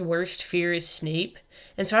that his worst fear is Snape.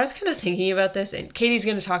 And so I was kind of thinking about this, and Katie's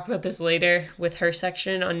going to talk about this later with her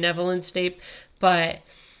section on Neville and Snape, but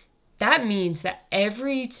that means that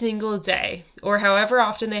every single day, or however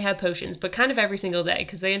often they had potions, but kind of every single day,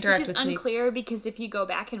 because they interact with Snape. Which is unclear, because if you go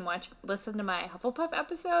back and listen to my Hufflepuff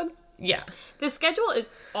episode, yeah, the schedule is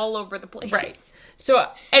all over the place. Right.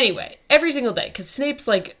 So anyway, every single day, because Snape's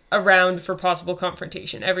like around for possible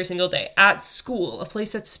confrontation every single day at school, a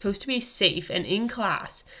place that's supposed to be safe, and in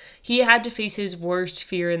class, he had to face his worst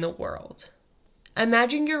fear in the world.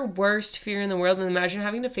 Imagine your worst fear in the world, and imagine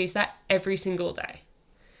having to face that every single day.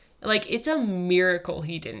 Like, it's a miracle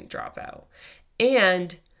he didn't drop out.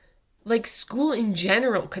 And like, school in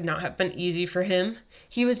general could not have been easy for him.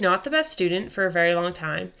 He was not the best student for a very long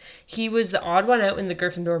time. He was the odd one out in the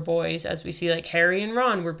Gryffindor boys, as we see, like, Harry and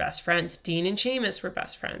Ron were best friends. Dean and Seamus were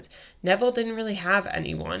best friends. Neville didn't really have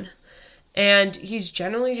anyone. And he's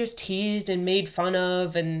generally just teased and made fun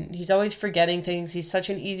of, and he's always forgetting things. He's such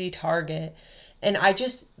an easy target. And I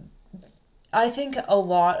think a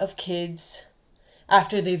lot of kids,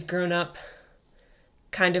 after they've grown up,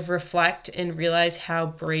 kind of reflect and realize how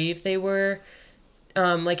brave they were.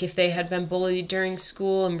 Like if they had been bullied during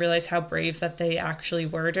school, and realize how brave that they actually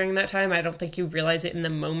were during that time. I don't think you realize it in the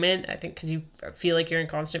moment. I think because you feel like you're in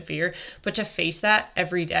constant fear. But to face that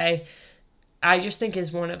every day, I just think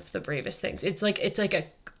is one of the bravest things. It's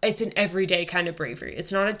an everyday kind of bravery.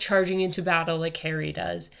 It's not a charging into battle like Harry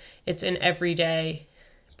does. It's an everyday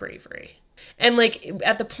bravery. And, like,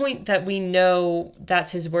 at the point that we know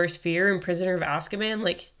that's his worst fear in Prisoner of Azkaban,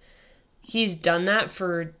 like, he's done that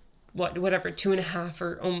for, whatever, 2.5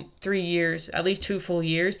 or 3 years, at least 2 full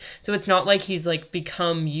years. So it's not like he's, like,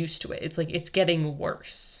 become used to it. It's, like, it's getting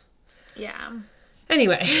worse. Yeah.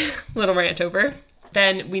 Anyway, little rant over.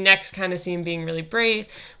 Then we next kind of see him being really brave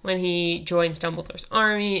when he joins Dumbledore's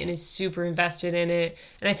army and is super invested in it.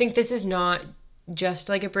 And I think this is not just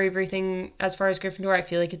like a bravery thing as far as Gryffindor. I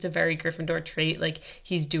feel like it's a very Gryffindor trait, like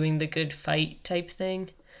he's doing the good fight type thing.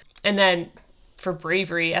 And then for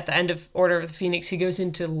bravery, at the end of Order of the Phoenix, he goes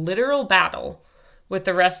into literal battle with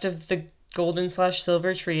the rest of the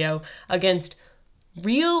Golden/Silver trio against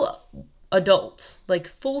real adults, like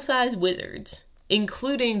full-size wizards,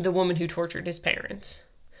 including the woman who tortured his parents,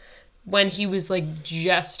 when he was like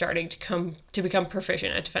just starting to become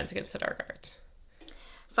proficient at Defense Against the Dark Arts.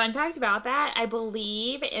 Fun fact about that, I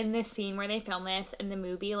believe in the scene where they film this in the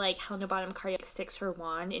movie, like, Helena Bonham Carter sticks her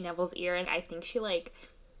wand in Neville's ear, and I think she, like,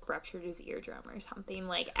 ruptured his eardrum or something,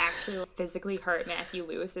 like, actually physically hurt Matthew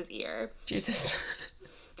Lewis's ear. Jesus.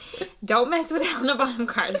 Don't mess with Helena Bonham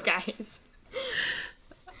Carter, guys.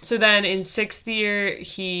 So then in 6th year,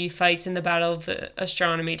 he fights in the Battle of the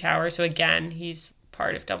Astronomy Tower, so again, he's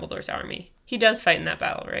part of Dumbledore's army. He does fight in that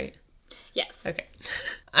battle, right? Yes. Okay.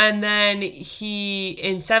 And then he,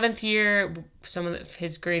 in 7th year, some of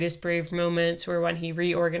his greatest brave moments were when he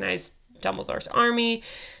reorganized Dumbledore's army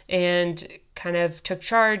and kind of took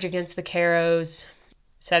charge against the Carrows,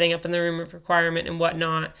 setting up in the Room of Requirement and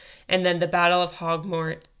whatnot. And then the Battle of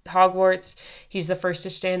Hogwarts, he's the first to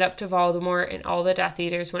stand up to Voldemort and all the Death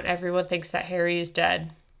Eaters when everyone thinks that Harry is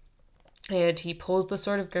dead. And he pulls the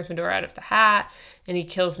Sword of Gryffindor out of the hat and he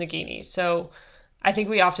kills Nagini. So I think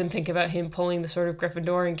we often think about him pulling the Sword of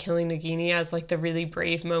Gryffindor and killing Nagini as like the really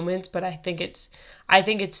brave moments, but I think it's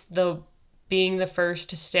the being the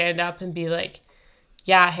first to stand up and be like,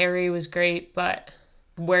 yeah, Harry was great, but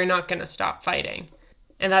we're not going to stop fighting.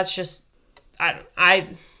 And that's just, I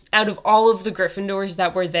out of all of the Gryffindors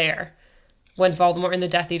that were there when Voldemort and the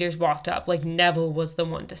Death Eaters walked up, like Neville was the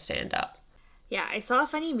one to stand up. Yeah, I saw a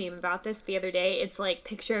funny meme about this the other day. It's like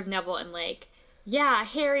picture of Neville and like, yeah,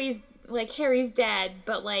 Harry's dead,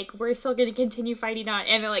 but like we're still gonna continue fighting on.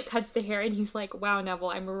 And it like cuts to Harry and he's like, wow, Neville,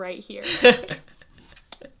 I'm right here.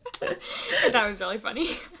 That was really funny.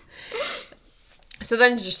 So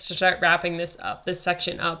then just to start wrapping this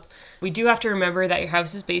section up, we do have to remember that your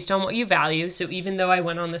house is based on what you value. So even though I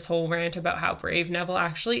went on this whole rant about how brave Neville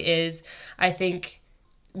actually is, I think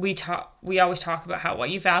we always talk about how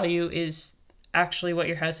what you value is actually what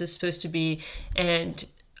your house is supposed to be. And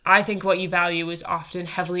I think what you value is often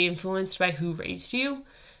heavily influenced by who raised you.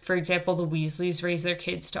 For example, the Weasleys raise their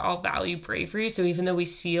kids to all value bravery. So even though we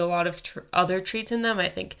see a lot of other traits in them, I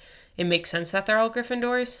think it makes sense that they're all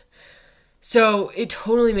Gryffindors. So it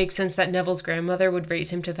totally makes sense that Neville's grandmother would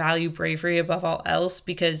raise him to value bravery above all else,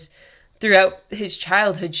 because throughout his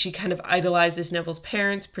childhood, she kind of idolizes Neville's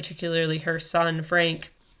parents, particularly her son,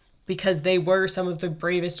 Frank, because they were some of the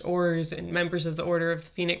bravest Aurors and members of the Order of the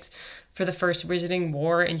Phoenix for the First Wizarding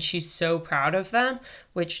War, and she's so proud of them,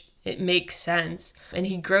 which it makes sense. And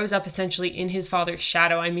he grows up essentially in his father's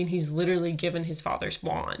shadow. I mean, he's literally given his father's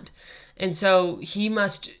wand. And so he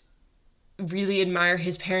must really admire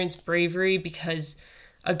his parents' bravery because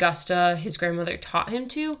Augusta, his grandmother, taught him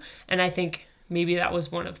to. And I think maybe that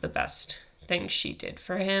was one of the best things she did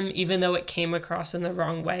for him, even though it came across in the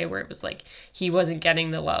wrong way where it was like he wasn't getting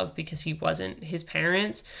the love because he wasn't his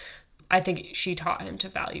parents. I think she taught him to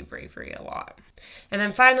value bravery a lot. And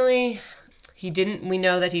then finally, we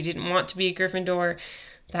know that he didn't want to be a Gryffindor,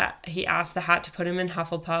 that he asked the hat to put him in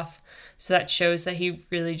Hufflepuff. So that shows that he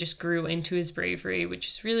really just grew into his bravery, which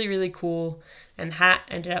is really, really cool. And the hat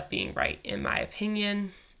ended up being right, in my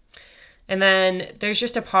opinion. And then there's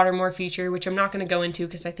just a Pottermore feature, which I'm not going to go into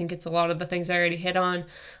because I think it's a lot of the things I already hit on.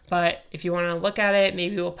 But if you want to look at it,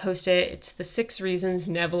 maybe we'll post it. It's the 6 reasons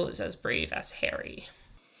Neville is as brave as Harry.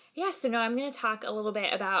 Yeah, so now I'm going to talk a little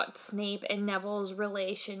bit about Snape and Neville's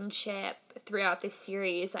relationship throughout this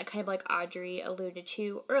series that kind of like Audrey alluded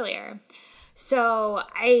to earlier. So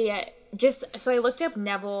I looked up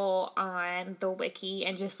Neville on the wiki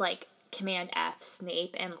and just like Command F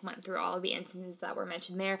Snape and went through all of the instances that were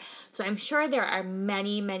mentioned there. So I'm sure there are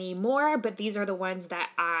many, many more, but these are the ones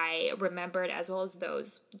that I remembered as well as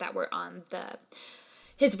those that were on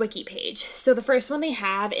his wiki page. So the first one they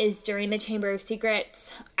have is during the Chamber of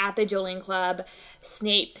Secrets at the Dueling Club.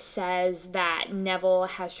 Snape says that Neville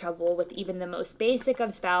has trouble with even the most basic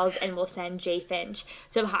of spells and will send Jay Finch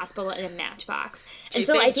to the hospital in a matchbox. And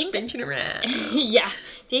so I think finching around. Yeah,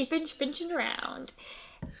 Jay Finch finching around.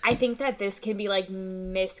 I think that this can be like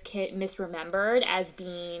misremembered as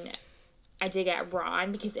being a dig at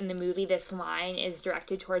Ron, because in the movie this line is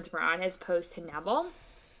directed towards Ron as opposed to Neville.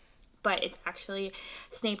 But it's actually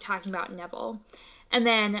Snape talking about Neville. And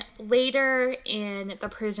then later in The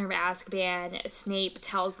Prisoner of Azkaban, Snape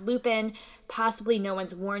tells Lupin, possibly no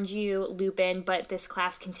one's warned you, Lupin, but this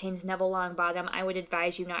class contains Neville Longbottom. I would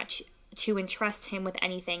advise you not to entrust him with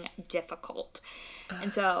anything difficult.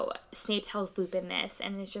 And so Snape tells Lupin this,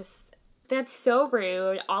 and it's just, that's so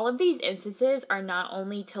rude. All of these instances are not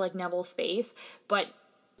only to like Neville's face, but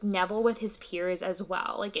Neville with his peers as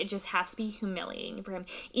well. Like, it just has to be humiliating for him.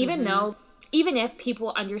 Even if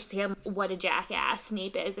people understand what a jackass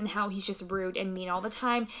Snape is and how he's just rude and mean all the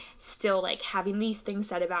time, still, like, having these things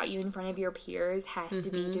said about you in front of your peers has to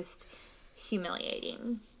be just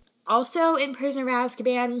humiliating. Also, in Prisoner of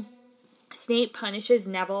Azkaban, Snape punishes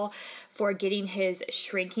Neville for getting his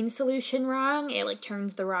shrinking solution wrong. It like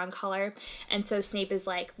turns the wrong color. And so Snape is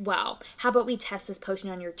like, well, how about we test this potion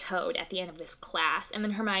on your toad at the end of this class? And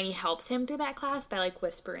then Hermione helps him through that class by like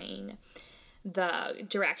whispering the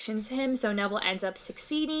directions to him. So Neville ends up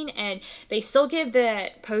succeeding, and they still give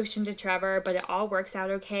the potion to Trevor, but it all works out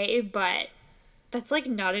okay. But that's like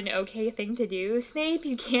not an okay thing to do, Snape.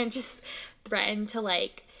 You can't just threaten to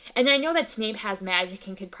like, and I know that Snape has magic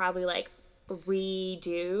and could probably like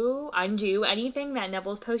undo anything that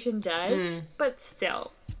Neville's potion does, but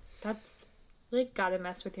still, that's, like, gotta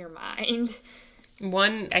mess with your mind.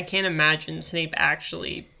 One, I can't imagine Snape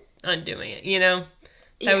actually undoing it, you know?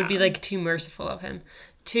 That would be, like, too merciful of him.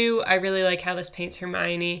 Two, I really like how this paints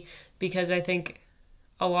Hermione, because I think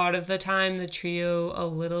a lot of the time the trio a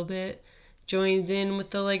little bit joins in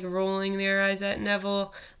with the, like, rolling their eyes at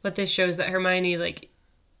Neville, but this shows that Hermione, like,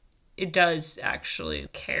 it does actually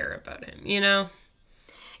care about him, you know?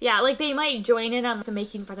 Yeah, like, they might join in on the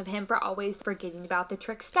making fun of him for always forgetting about the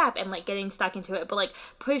trick step and, like, getting stuck into it, but, like,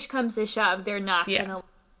 push comes to shove, they're not gonna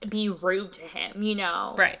be rude to him, you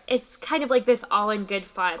know? Right. It's kind of like this all in good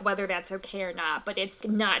fun, whether that's okay or not, but it's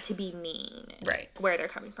not to be mean. Right. Where they're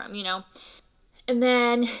coming from, you know? And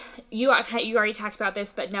then, you already talked about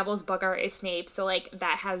this, but Neville's Boggart is Snape, so, like,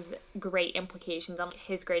 that has great implications on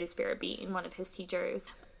his greatest fear being one of his teachers.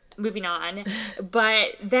 Moving on.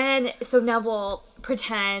 But then, so Neville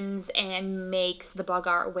pretends and makes the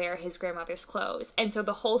Boggart wear his grandmother's clothes. And so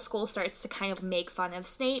the whole school starts to kind of make fun of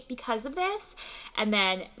Snape because of this. And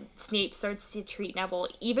then Snape starts to treat Neville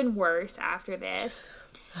even worse after this.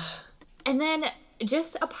 And then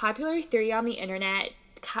just a popular theory on the internet,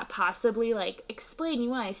 possibly, like, explaining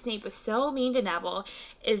why Snape was so mean to Neville,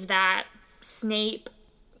 is that Snape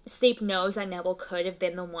knows that Neville could have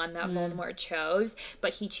been the one that Voldemort chose,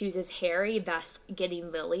 but he chooses Harry, thus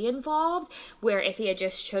getting Lily involved, where if he had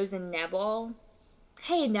just chosen Neville,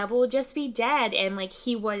 hey, Neville would just be dead, and, like,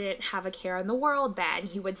 he wouldn't have a care in the world then.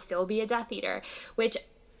 He would still be a Death Eater, which,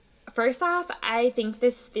 first off, I think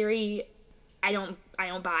this theory, I don't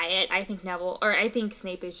buy it. I think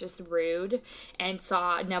Snape is just rude and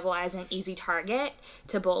saw Neville as an easy target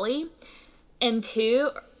to bully. And two,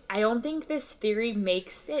 I don't think this theory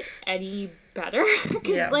makes it any better.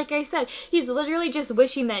 Because, like I said, he's literally just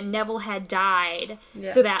wishing that Neville had died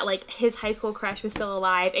so that, like, his high school crush was still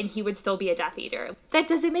alive and he would still be a Death Eater. That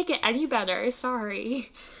doesn't make it any better. Sorry.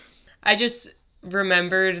 I just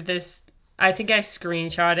remembered this. I think I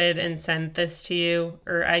screenshotted and sent this to you,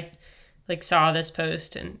 or I, like, saw this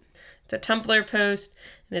post, and it's a Tumblr post.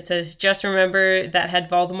 And it says, just remember that had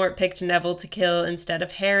Voldemort picked Neville to kill instead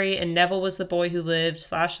of Harry, and Neville was the boy who lived /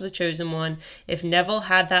 the chosen one, if Neville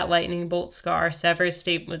had that lightning bolt scar, Severus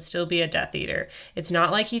Snape would still be a Death Eater. It's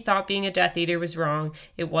not like he thought being a Death Eater was wrong.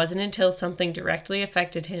 It wasn't until something directly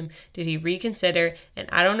affected him did he reconsider, and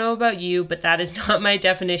I don't know about you, but that is not my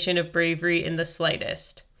definition of bravery in the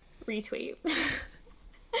slightest. Retweet.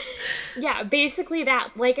 Yeah, basically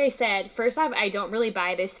that, like I said, first off, I don't really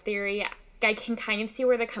buy this theory. I can kind of see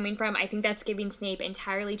where they're coming from. I think that's giving Snape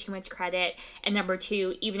entirely too much credit. And number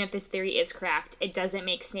two, even if this theory is correct, it doesn't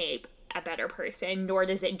make Snape a better person, nor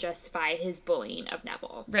does it justify his bullying of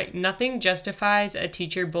Neville. Right. Nothing justifies a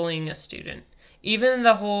teacher bullying a student. Even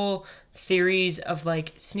the whole theories of,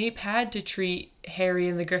 like, Snape had to treat Harry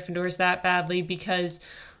and the Gryffindors that badly because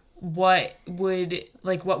what would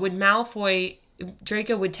Malfoy,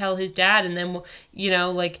 Draco would tell his dad, and then, you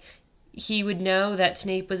know, like, he would know that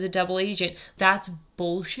Snape was a double agent. That's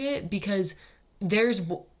bullshit, because it's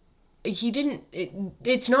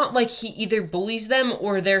not like he either bullies them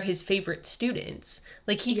or they're his favorite students.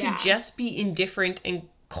 Like, he could just be indifferent and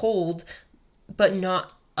cold, but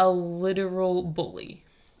not a literal bully.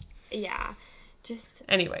 Yeah. Just...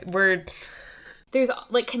 Anyway, there's,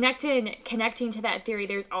 like, connecting to that theory,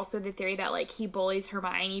 there's also the theory that, like, he bullies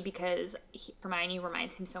Hermione because Hermione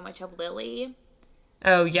reminds him so much of Lily.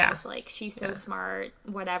 Oh, yeah. Just, like, she's so smart,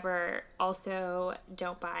 whatever. Also,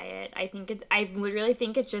 don't buy it. I literally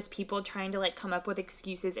think it's just people trying to, like, come up with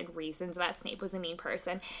excuses and reasons that Snape was a mean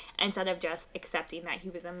person instead of just accepting that he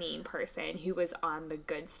was a mean person who was on the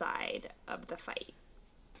good side of the fight.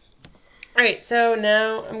 All right, so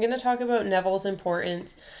now I'm going to talk about Neville's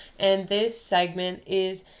importance, and this segment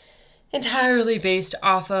is entirely based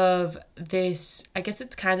off of this, I guess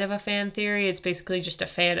it's kind of a fan theory. It's basically just a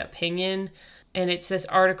fan opinion. And it's this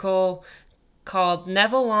article called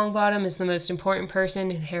Neville Longbottom is the most important person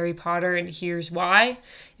in Harry Potter, and here's why.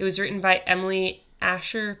 It was written by Emily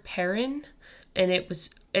Asher Perrin, and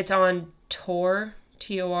it's on Tor,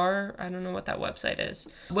 T-O-R. I don't know what that website is.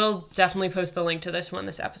 We'll definitely post the link to this when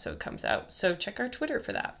this episode comes out, so check our Twitter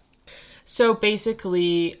for that. So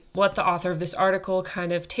basically, what the author of this article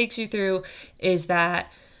kind of takes you through is that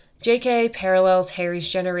J.K. parallels Harry's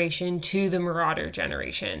generation to the Marauder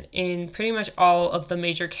generation in pretty much all of the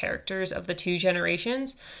major characters of the two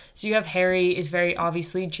generations. So you have Harry is very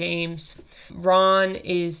obviously James. Ron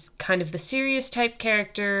is kind of the serious type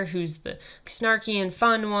character who's the snarky and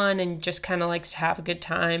fun one and just kind of likes to have a good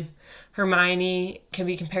time. Hermione can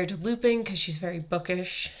be compared to Lupin because she's very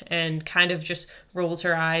bookish and kind of just rolls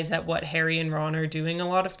her eyes at what Harry and Ron are doing a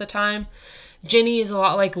lot of the time. Ginny is a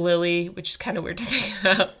lot like Lily, which is kind of weird to think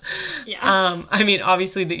about. Yeah. I mean,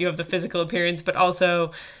 obviously that you have the physical appearance, but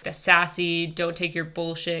also the sassy, don't take your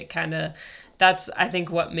bullshit kind of. That's, I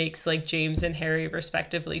think, what makes like James and Harry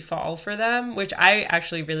respectively fall for them, which I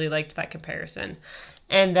actually really liked that comparison.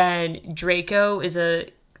 And then Draco is a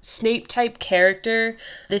Snape type character.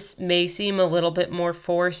 This may seem a little bit more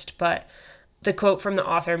forced, but the quote from the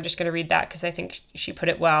author, I'm just going to read that because I think she put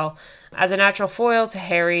it well. As a natural foil to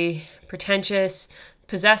Harry, pretentious,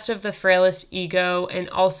 possessed of the frailest ego, and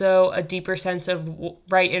also a deeper sense of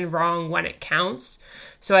right and wrong when it counts.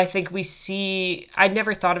 So I think we see, I'd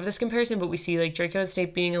never thought of this comparison, but we see like Draco and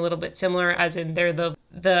Snape being a little bit similar, as in they're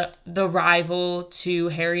the rival to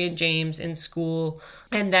Harry and James in school,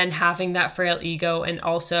 and then having that frail ego and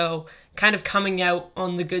also kind of coming out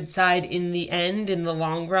on the good side in the end, in the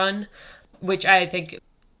long run, which I think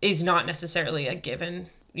is not necessarily a given,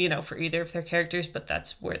 for either of their characters, but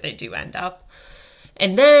that's where they do end up.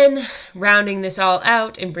 And then, rounding this all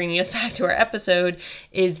out and bringing us back to our episode,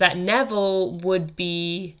 is that Neville would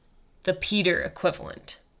be the Peter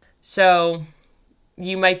equivalent. So,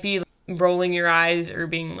 you might be rolling your eyes or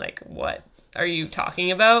being like, what are you talking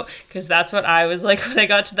about? Because that's what I was like when I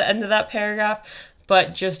got to the end of that paragraph.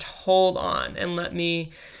 But just hold on and let me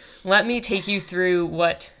take you through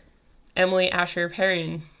what Emily Asher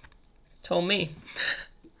Perrin told me.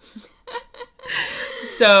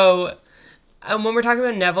 So, when we're talking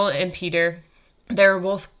about Neville and Peter, they're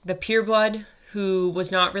both the pureblood who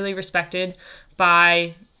was not really respected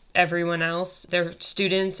by everyone else, their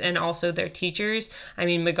students and also their teachers. I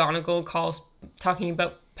mean, McGonagall talking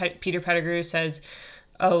about Peter Pettigrew says,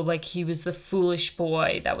 oh, like he was the foolish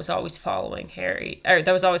boy that was always following Harry, or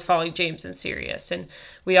that was always following James and Sirius. And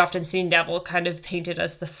we often see Neville kind of painted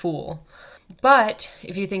as the fool. But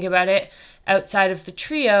if you think about it, outside of the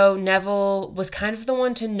trio, Neville was kind of the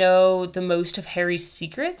one to know the most of Harry's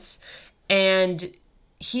secrets, and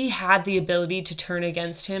he had the ability to turn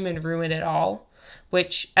against him and ruin it all,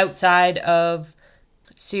 which outside of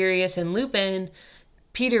Sirius and Lupin,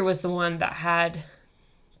 Peter was the one that had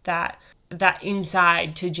that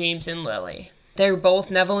inside to James and Lily. They're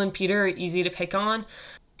both, Neville and Peter, are easy to pick on.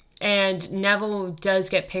 And Neville does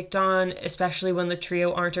get picked on, especially when the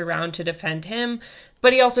trio aren't around to defend him.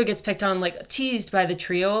 But he also gets picked on, like teased by the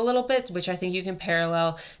trio a little bit, which I think you can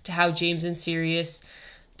parallel to how James and Sirius,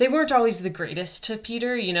 they weren't always the greatest to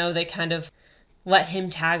Peter. They kind of let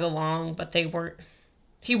him tag along, but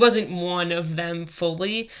he wasn't one of them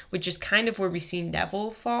fully, which is kind of where we see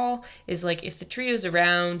Neville fall, is like if the trio's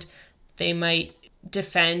around, they might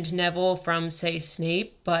defend Neville from, say,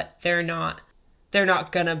 Snape, but they're not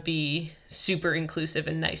gonna be super inclusive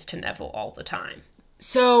and nice to Neville all the time.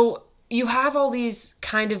 So you have all these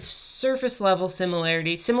kind of surface level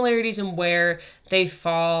similarities in where they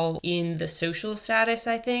fall in the social status,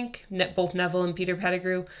 I think, both Neville and Peter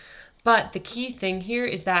Pettigrew. But the key thing here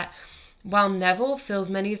is that while Neville fills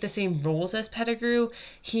many of the same roles as Pettigrew,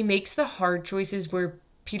 he makes the hard choices where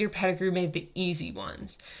Peter Pettigrew made the easy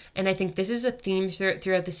ones. And I think this is a theme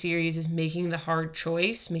throughout the series, is making the hard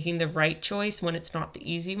choice, making the right choice when it's not the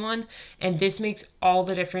easy one. And this makes all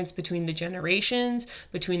the difference between the generations,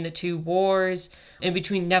 between the two wars, and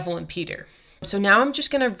between Neville and Peter. So now I'm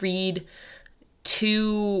just going to read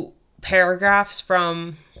 2 paragraphs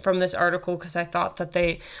from this article because I thought that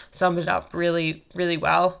they summed it up really, really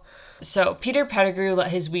well. So, Peter Pettigrew let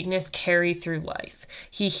his weakness carry through life.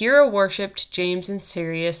 He hero-worshipped James and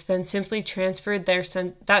Sirius, then simply transferred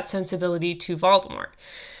that sensibility to Voldemort.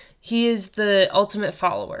 He is the ultimate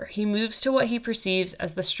follower. He moves to what he perceives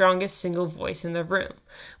as the strongest single voice in the room,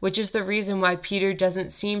 which is the reason why Peter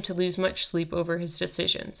doesn't seem to lose much sleep over his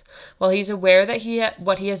decisions. While he's aware that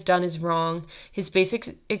what he has done is wrong, his basic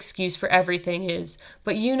excuse for everything is,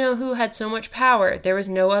 "But you know who had so much power? There was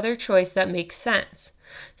no other choice that makes sense."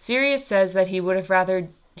 Sirius says that he would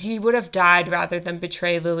have died rather than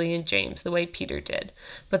betray Lily and James the way Peter did.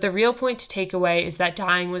 But the real point to take away is that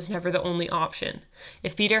dying was never the only option.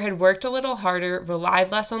 If Peter had worked a little harder,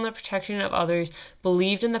 relied less on the protection of others,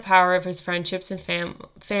 believed in the power of his friendships and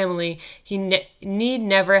family, he need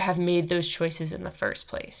never have made those choices in the first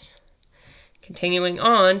place. Continuing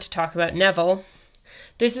on to talk about Neville.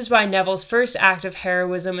 This is why Neville's first act of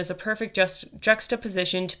heroism is a perfect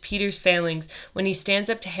juxtaposition to Peter's failings when he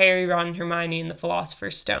stands up to Harry, Ron, and Hermione in the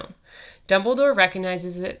Philosopher's Stone. Dumbledore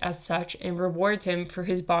recognizes it as such and rewards him for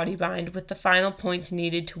his body bind with the final points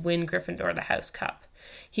needed to win Gryffindor the House Cup.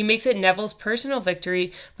 He makes it Neville's personal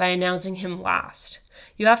victory by announcing him last.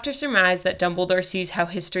 You have to surmise that Dumbledore sees how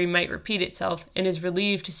history might repeat itself and is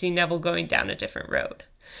relieved to see Neville going down a different road.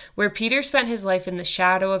 Where Peter spent his life in the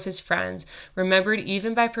shadow of his friends, remembered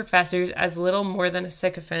even by professors as little more than a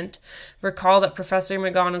sycophant, recall that Professor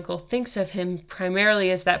McGonagall thinks of him primarily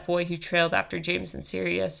as that boy who trailed after James and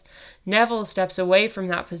Sirius. Neville steps away from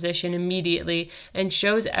that position immediately and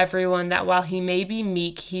shows everyone that while he may be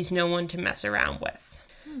meek, he's no one to mess around with.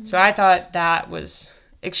 So I thought that was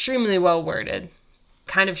extremely well worded,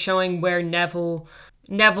 kind of showing where Neville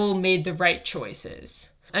made the right choices.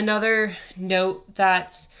 Another note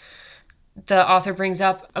that the author brings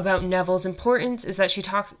up about Neville's importance is that she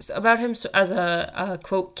talks about him as a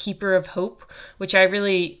quote, keeper of hope, which I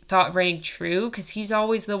really thought rang true, because he's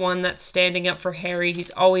always the one that's standing up for Harry. He's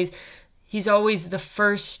always the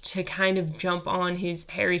first to kind of jump on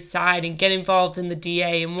Harry's side and get involved in the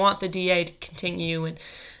DA and want the DA to continue and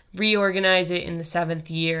reorganize it in the 7th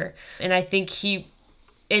year. And I think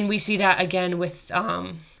we see that again with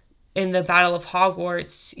in the Battle of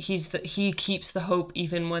Hogwarts. He keeps the hope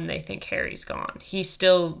even when they think Harry's gone. He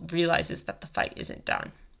still realizes that the fight isn't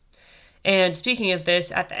done. And speaking of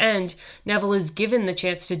this, at the end, Neville is given the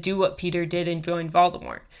chance to do what Peter did and join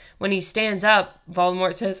Voldemort. When he stands up,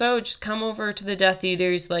 Voldemort says, "Oh, just come over to the Death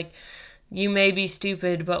Eaters. Like, you may be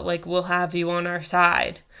stupid, but like, we'll have you on our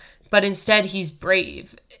side." But instead, he's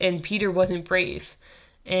brave, and Peter wasn't brave.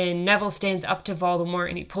 And Neville stands up to Voldemort,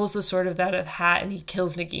 and he pulls the sword out of the hat, and he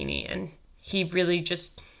kills Nagini. And he really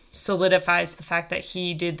just solidifies the fact that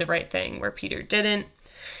he did the right thing, where Peter didn't.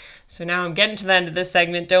 So now I'm getting to the end of this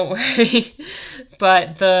segment, don't worry.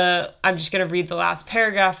 But I'm just going to read the last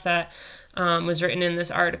paragraph that was written in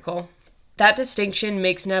this article. That distinction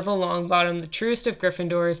makes Neville Longbottom the truest of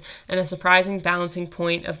Gryffindors and a surprising balancing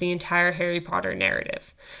point of the entire Harry Potter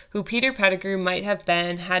narrative. Who Peter Pettigrew might have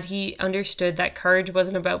been had he understood that courage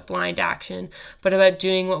wasn't about blind action, but about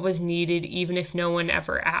doing what was needed even if no one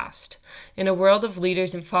ever asked. In a world of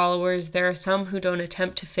leaders and followers, there are some who don't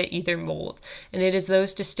attempt to fit either mold, and it is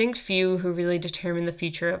those distinct few who really determine the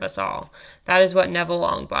future of us all. That is what Neville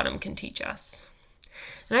Longbottom can teach us.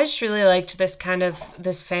 And I just really liked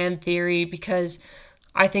this fan theory because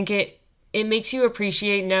I think it makes you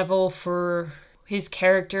appreciate Neville for his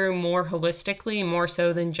character more holistically, more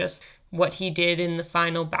so than just what he did in the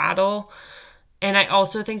final battle. And I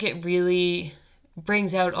also think it really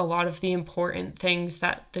brings out a lot of the important things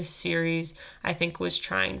that this series, I think, was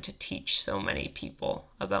trying to teach so many people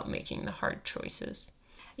about making the hard choices.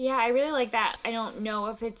 Yeah, I really like that. I don't know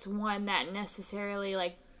if it's one that necessarily,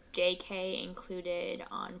 like, JK included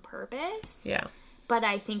on purpose. Yeah. But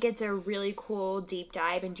I think it's a really cool deep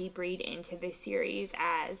dive and deep read into this series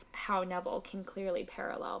as how Neville can clearly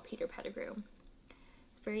parallel Peter Pettigrew.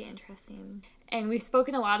 It's very interesting. And we've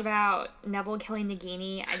spoken a lot about Neville killing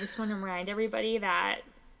Nagini. I just want to remind everybody that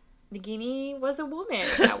Nagini was a woman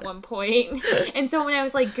at one point. And so when I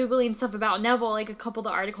was, like, Googling stuff about Neville, like, a couple of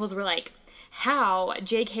the articles were like, how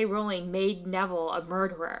J.K. Rowling made Neville a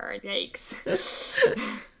murderer.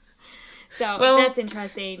 Yikes. So, that's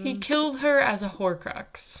interesting. He killed her as a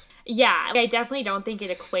Horcrux. Yeah, I definitely don't think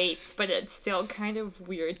it equates, but it's still kind of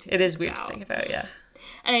weird to think about. It is weird to think about, yeah.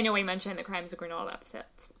 And I know we mentioned the Crimes of Grindelwald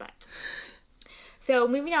episodes, but... So,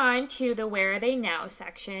 moving on to the Where Are They Now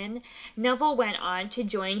section, Neville went on to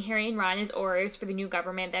join Harry and Ron as Aurors for the new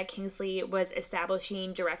government that Kingsley was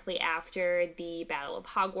establishing directly after the Battle of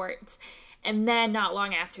Hogwarts. And then, not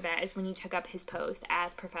long after that, is when he took up his post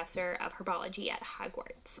as professor of herbology at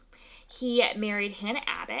Hogwarts. He married Hannah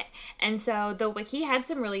Abbott, and so the wiki had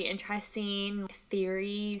some really interesting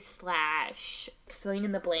theories / filling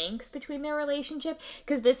in the blanks between their relationship,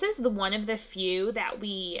 because this is one of the few that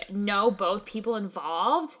we know both people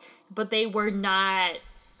involved, but they were not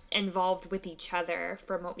involved with each other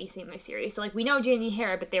from what we see in the series. So, like, we know Ginny and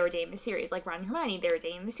Harry, but they were dating the series. Like, Ron and Hermione, they were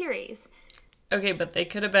dating the series. Okay, but they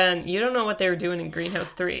could have been... You don't know what they were doing in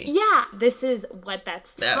Greenhouse 3. Yeah, this is what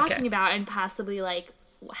that's talking about, and possibly, like,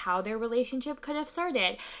 how their relationship could have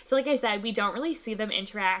started. So, like I said, we don't really see them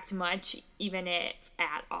interact much, even if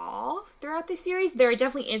at all, throughout the series. There are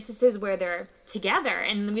definitely instances where they're together,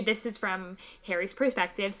 and this is from Harry's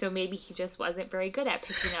perspective, so maybe he just wasn't very good at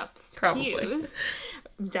picking up cues.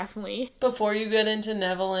 Definitely. Before you get into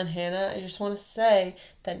Neville and Hannah, I just want to say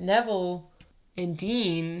that Neville and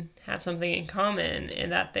Dean have something in common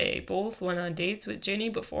in that they both went on dates with Ginny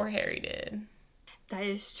before Harry did. That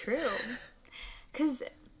is true. Because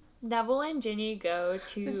Neville and Ginny go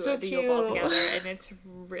to It's so the Yule Ball cute. together, and it's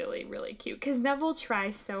really, really cute. Because Neville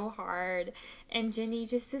tries so hard, and Ginny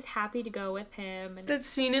just is happy to go with him. And That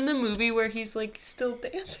scene in the movie where he's like still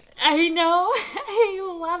dancing. I know.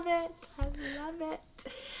 I love it. I love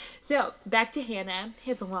it. So, back to Hannah,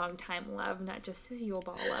 his longtime love, not just his Yule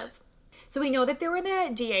Ball love. So, we know that they were in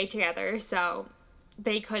the GA together, so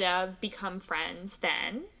they could have become friends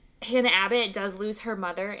then. Hannah Abbott does lose her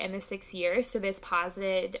mother in the 6 years, so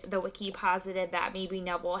the wiki posited that maybe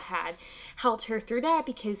Neville had helped her through that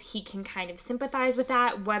because he can kind of sympathize with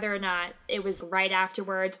that, whether or not it was right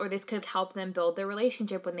afterwards, or this could have helped them build their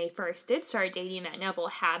relationship when they first did start dating, that Neville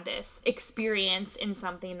had this experience in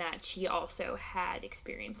something that she also had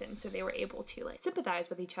experience in, so they were able to sympathize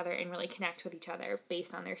with each other and really connect with each other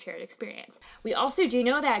based on their shared experience. We also do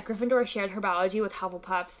know that Gryffindor shared herbology with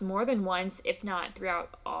Hufflepuffs more than once, if not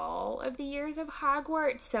throughout all of the years of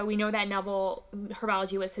Hogwarts. So we know that Neville,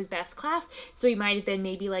 herbology was his best class, so he might have been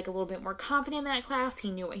maybe a little bit more confident in that class.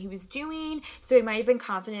 He knew what he was doing, so he might have been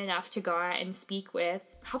confident enough to go out and speak with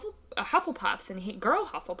Hufflepuffs and girl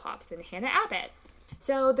Hufflepuffs and Hannah Abbott.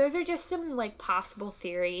 So those are just some possible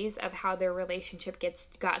theories of how their relationship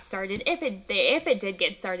got started. If it did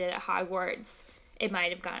get started at Hogwarts, it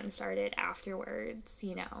might have gotten started afterwards,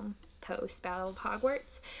 post Battle of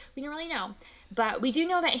Hogwarts. We don't really know. But we do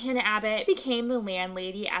know that Hannah Abbott became the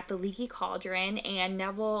landlady at the Leaky Cauldron, and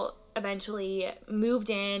Neville eventually moved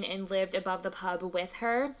in and lived above the pub with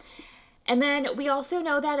her. And then we also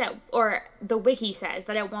know that, the wiki says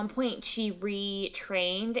that at one point she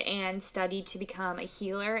retrained and studied to become a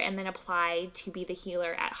healer and then applied to be the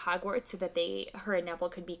healer at Hogwarts so that her and Neville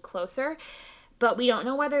could be closer. But we don't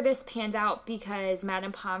know whether this pans out because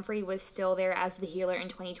Madame Pomfrey was still there as the healer in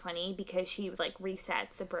 2020 because she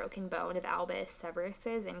resets a broken bone of Albus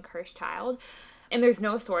Severus's in Cursed Child. And there's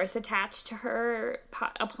no source attached to her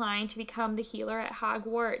applying to become the healer at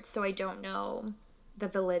Hogwarts, so I don't know the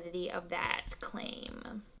validity of that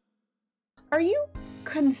claim. Are you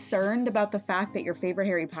concerned about the fact that your favorite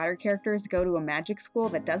Harry Potter characters go to a magic school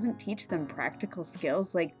that doesn't teach them practical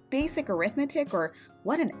skills like basic arithmetic or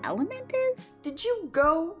what an element is? Did you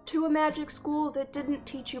go to a magic school that didn't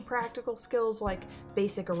teach you practical skills like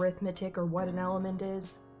basic arithmetic or what an element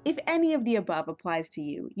is? If any of the above applies to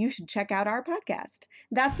you, you should check out our podcast,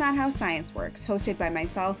 That's Not How Science Works, hosted by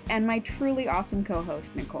myself and my truly awesome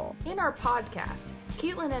co-host, Nicole. In our podcast,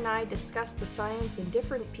 Caitlin and I discuss the science in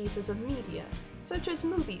different pieces of media, such as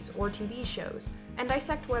movies or TV shows, and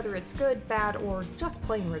dissect whether it's good, bad, or just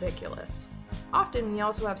plain ridiculous. Often, we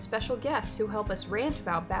also have special guests who help us rant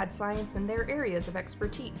about bad science in their areas of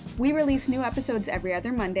expertise. We release new episodes every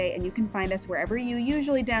other Monday, and you can find us wherever you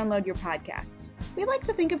usually download your podcasts. We like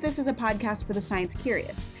to think of this as a podcast for the science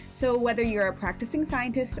curious. So whether you're a practicing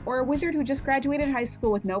scientist or a wizard who just graduated high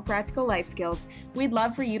school with no practical life skills, we'd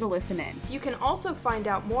love for you to listen in. You can also find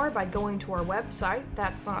out more by going to our website,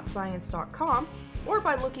 that'snotscience.com, or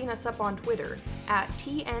by looking us up on Twitter at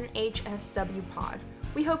TNHSWPod.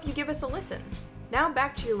 We hope you give us a listen. Now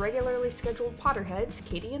back to your regularly scheduled Potterheads,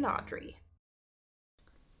 Katie and Audrey.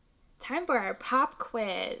 Time for our pop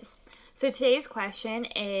quiz. So today's question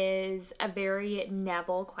is a very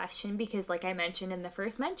Neville question because, like I mentioned in the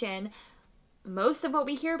first mention, most of what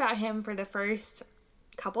we hear about him for the first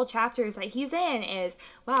couple chapters that he's in is,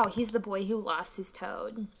 wow, he's the boy who lost his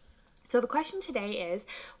toad. So the question today is,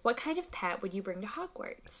 what kind of pet would you bring to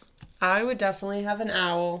Hogwarts? I would definitely have an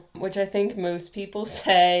owl, which I think most people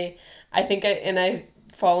say. I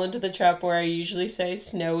fall into the trap where I usually say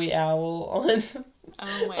snowy owl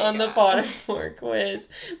on the Pottermore quiz.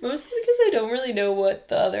 Mostly because I don't really know what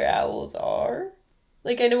the other owls are.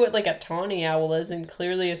 I know what a tawny owl is, and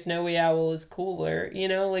clearly a snowy owl is cooler.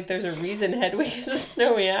 There's a reason Hedwig is a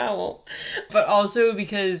snowy owl. But also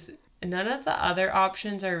because none of the other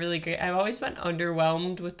options are really great. I've always been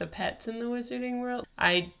underwhelmed with the pets in the Wizarding World.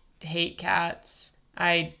 I hate cats.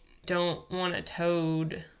 I don't want a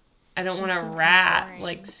toad. I don't want a rat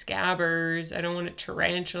like Scabbers. I don't want a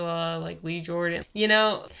tarantula like Lee Jordan.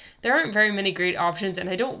 There aren't very many great options, and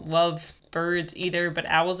I don't love birds either, but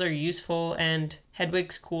owls are useful, and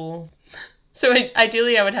Hedwig's cool. So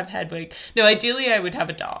ideally I would have Hedwig. No, ideally I would have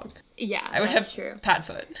a dog. Yeah, I would have true.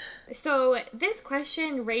 Padfoot. So this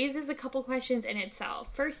question raises a couple questions in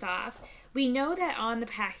itself. First off, we know that on the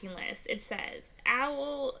packing list it says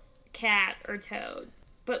owl, cat, or toad.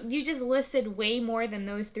 But you just listed way more than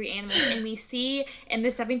those three animals. And we see in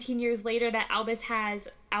the 17 years later that Albus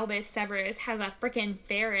Severus has a freaking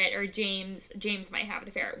ferret, or James might have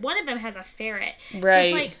the ferret. One of them has a ferret.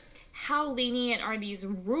 Right. So it's how lenient are these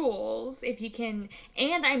rules if you can,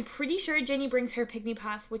 and I'm pretty sure Jenny brings her Pick Me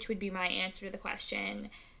Puff, which would be my answer to the question.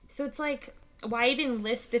 So it's like, why even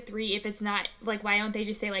list the 3 if it's not, like, why don't they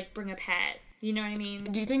just say, like, bring a pet? You know what I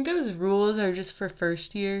mean? Do you think those rules are just for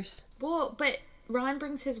first years? Well, but Ron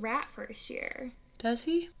brings his rat first year. Does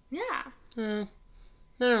he? Yeah. I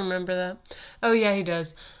don't remember that. Oh, yeah, he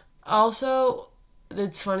does. Also,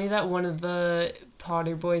 it's funny that one of the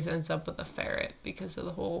Potter boys ends up with a ferret because of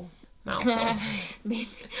the whole Malfoy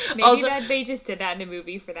thing. Maybe Also- that they just did that in the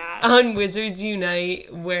movie for that. On Wizards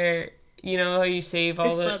Unite, where, you know how you save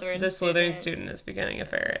all the Slytherin Slytherin student. student is becoming a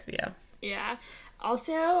ferret, yeah. Yeah.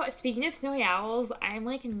 Also, speaking of snowy owls, I'm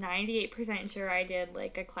like 98% sure I did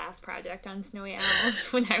like a class project on snowy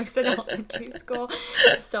owls when I was in elementary school,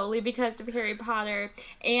 solely because of Harry Potter.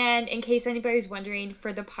 And in case anybody's wondering,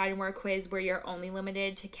 for the Pottermore quiz where you're only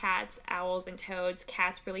limited to cats, owls, and toads,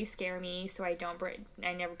 cats really scare me, so I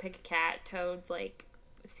never pick a cat. Toads like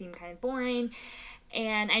seem kind of boring.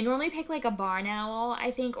 And I normally pick like a barn owl,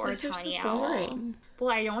 I think, or Those a are so tawny owl. boring. Well,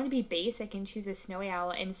 I don't want to be basic and choose a snowy owl,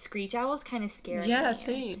 and screech owls kind of scare me. Yeah,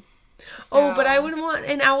 same. So, But I would want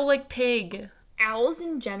an owl like Pig. owls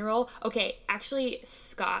in general. Okay, actually,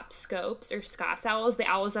 scops owls, the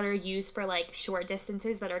owls that are used for like short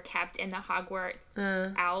distances that are kept in the Hogwarts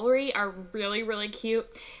owlery, are really, really cute.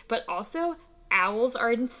 But also, owls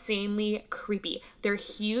are insanely creepy. They're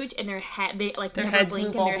huge, and their Their never heads blink,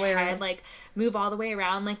 move and all their the way head around. like move all the way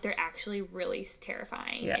around. Like, they're actually really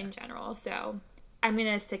terrifying Yeah. in general. So I'm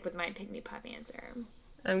gonna stick with my Pick Me Puff answer.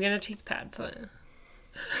 I'm gonna take Padfoot.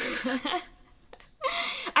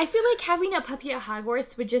 I feel like having a puppy at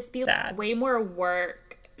Hogwarts would just be Sad. way more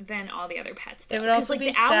work than all the other pets. Though. It would 'Cause, also like,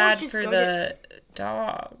 be the owls sad just for go the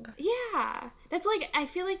dog. Yeah, that's like, I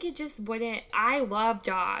feel like it just wouldn't. I love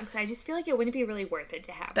dogs. I just feel like it wouldn't be really worth it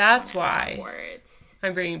to have. That's one at why. Hogwarts.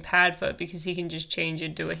 I'm bringing Padfoot because he can just change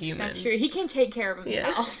into a human. That's true. He can take care of Yeah.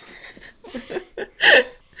 himself.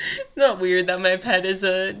 Not weird that my pet is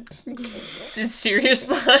a serious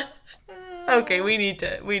plot. Okay, we need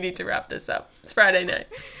to wrap this up. It's Friday night.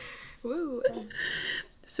 Woo.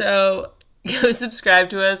 So go subscribe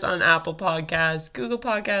to us on Apple Podcasts, Google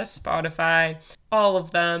Podcasts, Spotify, all of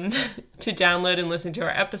them to download and listen to our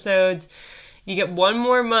episodes. You get 1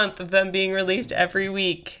 more month of them being released every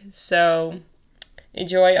week. So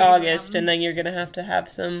enjoy August, and then you're going to have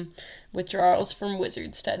some withdrawals from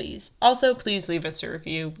Wizard Studies. Also, please leave us a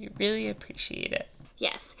review. We really appreciate it.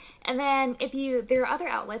 Yes. And then there are other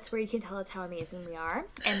outlets where you can tell us how amazing we are.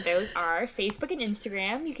 And those are Facebook and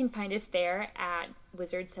Instagram. You can find us there at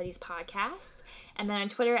Wizard Studies Podcasts. And then on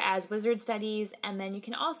Twitter as Wizard Studies. And then you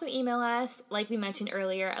can also email us. Like we mentioned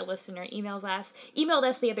earlier, a listener emailed us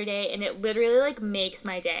the other day, and it literally like makes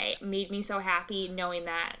my day. It made me so happy knowing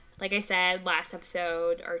that, like I said last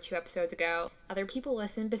episode or 2 episodes ago, other people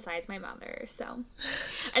listen besides my mother. So,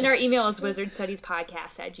 and our email is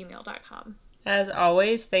wizardstudiespodcast@gmail.com. As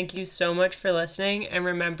always, thank you so much for listening. And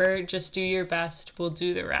remember, just do your best. We'll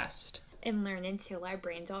do the rest. And learn until our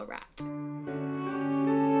brains all rot.